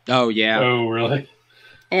doubles. Oh yeah. Oh, really?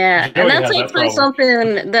 Yeah, Joey and that's has that actually problem.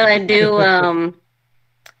 something that I do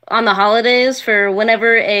on the holidays. For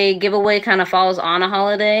whenever a giveaway kind of falls on a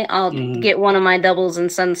holiday, I'll get one of my doubles and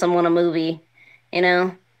send someone a movie.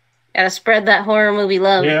 Gotta spread that horror movie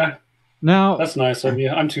love. Yeah, Now, that's nice of you.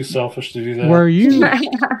 I'm too selfish to do that. where you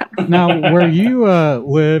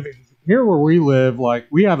live, here where we live, like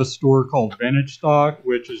we have a store called Vintage Stock,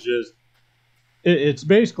 which is just it's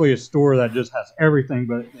basically a store that just has everything,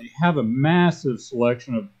 but they have a massive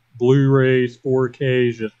selection of Blu-rays,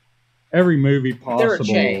 4Ks, just every movie They're a possible.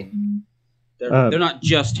 chain. They're not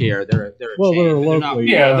just here. They're a Well, chain. they're but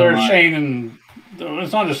locally. Yeah, they're Right. chain, and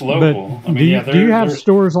it's not just But local. I mean, do you have there's-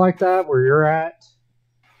 stores like that where you're at?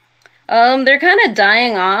 They're kind of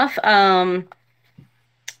dying off.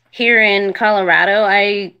 Here in Colorado,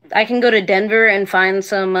 I can go to Denver and find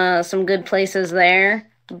some good places there,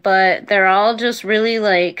 but they're all just really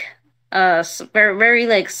like very, very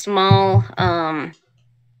like small,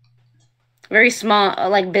 very small,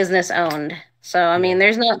 like business owned. So I mean,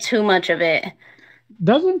 there's not too much of it.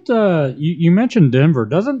 Doesn't you mentioned Denver?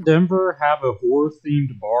 Doesn't Denver have a horror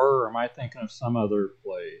themed bar, or am I thinking of some other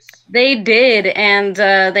place? They did, and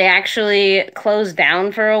they actually closed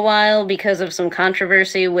down for a while because of some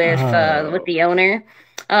controversy with the owner.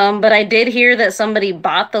 But I did hear that somebody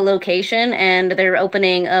bought the location, and they're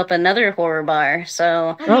opening up another horror bar.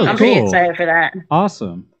 So I'm pretty cool. excited for that.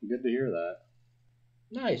 Awesome. Good to hear that.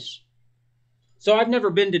 Nice. So I've never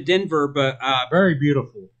been to Denver, but Very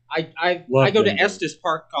beautiful. I Love go to Denver. Estes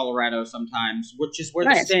Park, Colorado sometimes, which is where the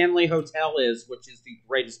Nice. Stanley Hotel is, which is the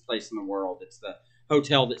greatest place in the world. It's the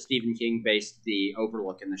hotel that Stephen King based the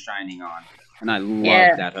Overlook and The Shining on, and I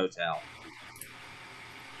love that hotel.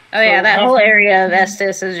 Oh yeah, So that how- whole area of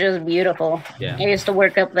Estes is just beautiful. Yeah. I used to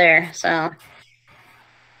work up there, so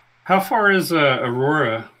How far is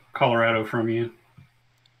Aurora, Colorado, from you?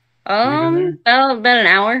 Have you been about an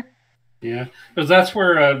hour. Yeah, because that's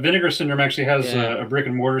where Vinegar Syndrome actually has a brick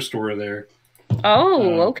and mortar store there.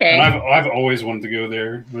 Oh, okay. And I've always wanted to go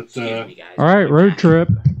there, but Excuse me, guys. All right, road trip.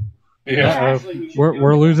 yeah. Uh-oh.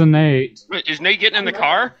 We're losing Nate. Wait, is Nate getting in the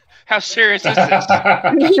car? How serious is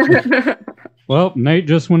this? Well, Nate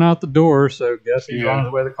just went out the door, so guess he's Yeah. on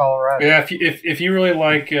his way to Colorado. Yeah, if you really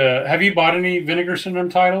like, have you bought any Vinegar Syndrome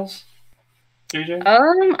titles, JJ?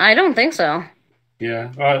 I don't think so.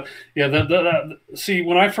 Yeah, see,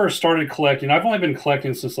 when I first started collecting, I've only been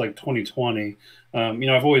collecting since like 2020.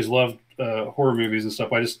 I've always loved horror movies and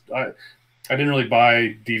stuff. I didn't really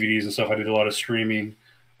buy DVDs and stuff. I did a lot of streaming.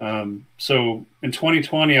 So in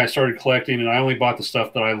 2020, I started collecting, and I only bought the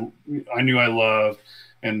stuff that I knew I loved,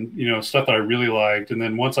 and stuff that I really liked. And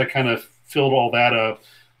then once I kind of filled all that up,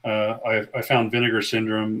 I found Vinegar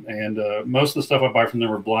Syndrome, and most of the stuff I buy from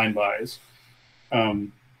them are blind buys.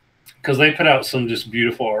 Because they put out some just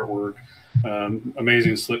beautiful artwork,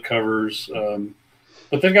 amazing slip covers,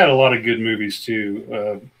 but they've got a lot of good movies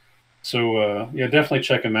too. So definitely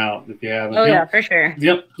check them out if you haven't. Oh yeah, for sure.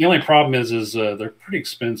 The only problem is they're pretty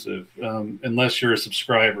expensive unless you're a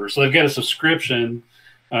subscriber. So they've got a subscription,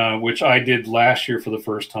 which I did last year for the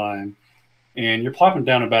first time, and you're plopping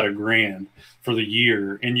down about $1,000 for the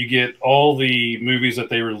year, and you get all the movies that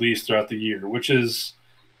they release throughout the year, which is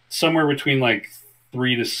somewhere between like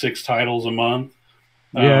 3 to 6 titles a month.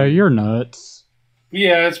 Yeah, you're nuts.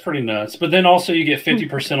 Yeah, it's pretty nuts. But then also you get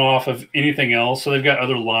 50% off of anything else. So they've got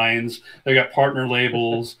other lines. They've got partner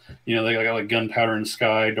labels. They got like Gunpowder and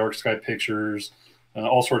Sky, Dark Sky Pictures,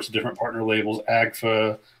 all sorts of different partner labels,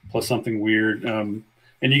 AGFA, plus something weird. And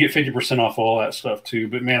you get 50% off all that stuff too.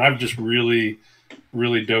 But man, I've just really,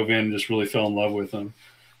 really dove in and just really fell in love with them.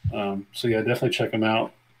 So yeah, definitely check them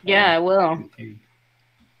out. Yeah, I will.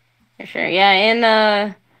 For sure. Yeah,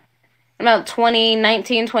 in about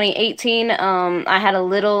 2019, 2018, I had a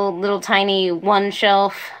little tiny one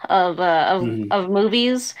shelf of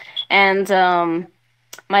movies, and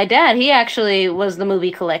my dad, he actually was the movie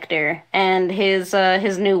collector, and his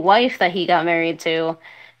new wife that he got married to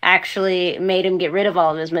actually made him get rid of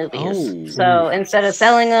all of his movies. Oh. So instead of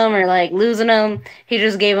selling them or like losing them, he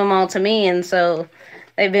just gave them all to me, and so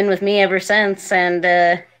they've been with me ever since, and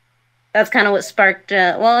that's kind of what sparked.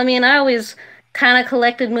 I always kind of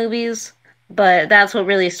collected movies, but that's what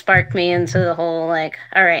really sparked me into the whole like,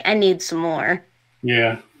 all right, I need some more.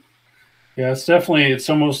 Yeah, it's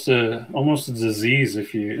almost a disease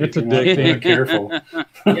if you're not addicting. careful.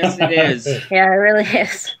 Yes, it is. Yeah, it really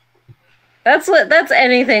is. That's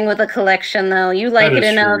anything with a collection though. You like That it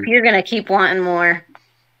is enough, true. you're gonna keep wanting more.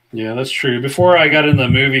 Yeah, that's true. Before I got into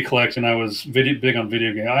movie collecting, I was big on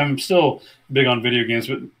video games. I'm still big on video games,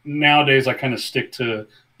 but nowadays I kind of stick to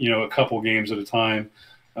a couple games at a time.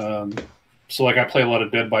 So like I play a lot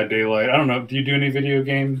of Dead by Daylight. I don't know. Do you do any video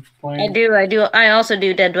game playing? I do. I also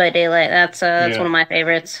do Dead by Daylight. That's Yeah. one of my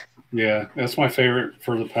favorites. Yeah, that's my favorite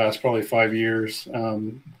for the past probably 5 years.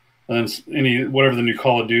 And whatever the new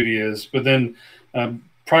Call of Duty is. But then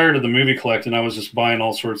prior to the movie collecting, I was just buying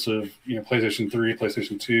all sorts of PlayStation 3,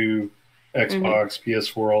 PlayStation 2, Xbox,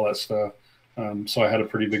 PS4, all that stuff. So I had a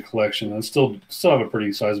pretty big collection, and still have a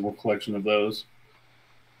pretty sizable collection of those.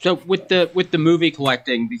 So with the movie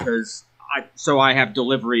collecting, because I have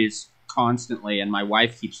deliveries constantly, and my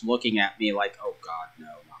wife keeps looking at me like, "Oh God, no,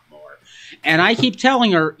 not more." And I keep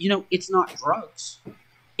telling her, it's not drugs.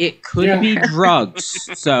 It could be drugs,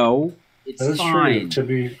 so it's That's fine. true. It could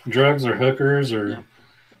be drugs or hookers or.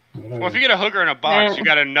 Well, if you get a hooker in a box, you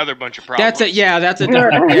got another bunch of problems. That's a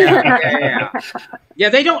different. Yeah.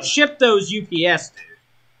 They don't ship those UPS, dude.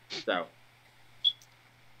 So,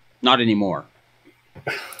 not anymore.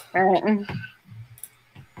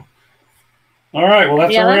 All right. Well,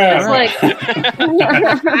 that's a wrap.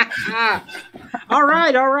 All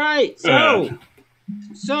right.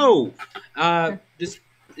 So,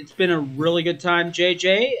 it's been a really good time,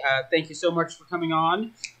 JJ. Thank you so much for coming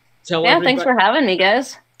on. Thanks for having me,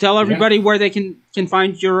 guys. Tell everybody where they can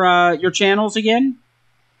find your channels again.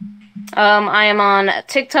 I am on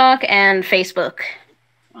TikTok and Facebook.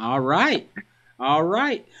 All right.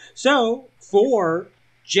 So for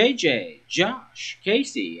JJ, Josh,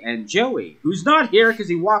 Casey, and Joey, who's not here because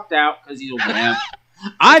he walked out because he's a wimp,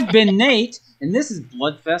 I've been Nate, and this is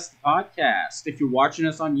Bloodfest the podcast. If you're watching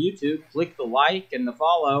us on YouTube, click the like and the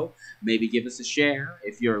follow. Maybe give us a share.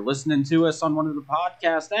 If you're listening to us on one of the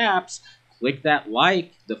podcast apps, click that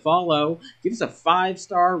like, the follow, give us a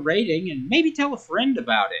 5-star rating, and maybe tell a friend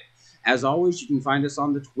about it. As always, you can find us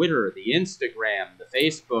on the Twitter, the Instagram, the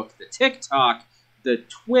Facebook, the TikTok, the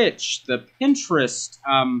Twitch, the Pinterest.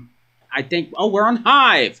 I think. Oh, we're on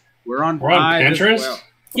Hive. We're on Hive Pinterest. as well.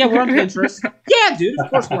 Yeah, we're on Pinterest. Yeah, dude. Of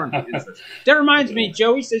course we're on Pinterest. That reminds me,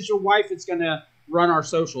 Joey says your wife is gonna run our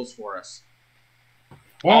socials for us.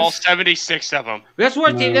 What? All 76 of them. That's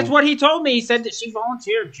what he told me. He said that she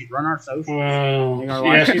volunteered. She'd run our socials. Well,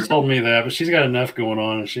 yeah, she told me that, but she's got enough going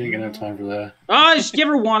on, and she ain't gonna have time for that. Oh, just give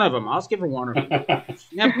her one of them. I'll just give her one of them.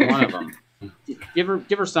 She can have one of them. Give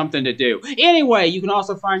her something to do. Anyway, you can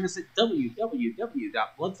also find us at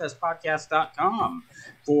www.bloodfestpodcast.com.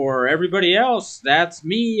 For everybody else, that's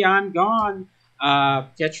me. I'm gone.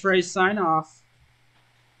 Catchphrase sign off.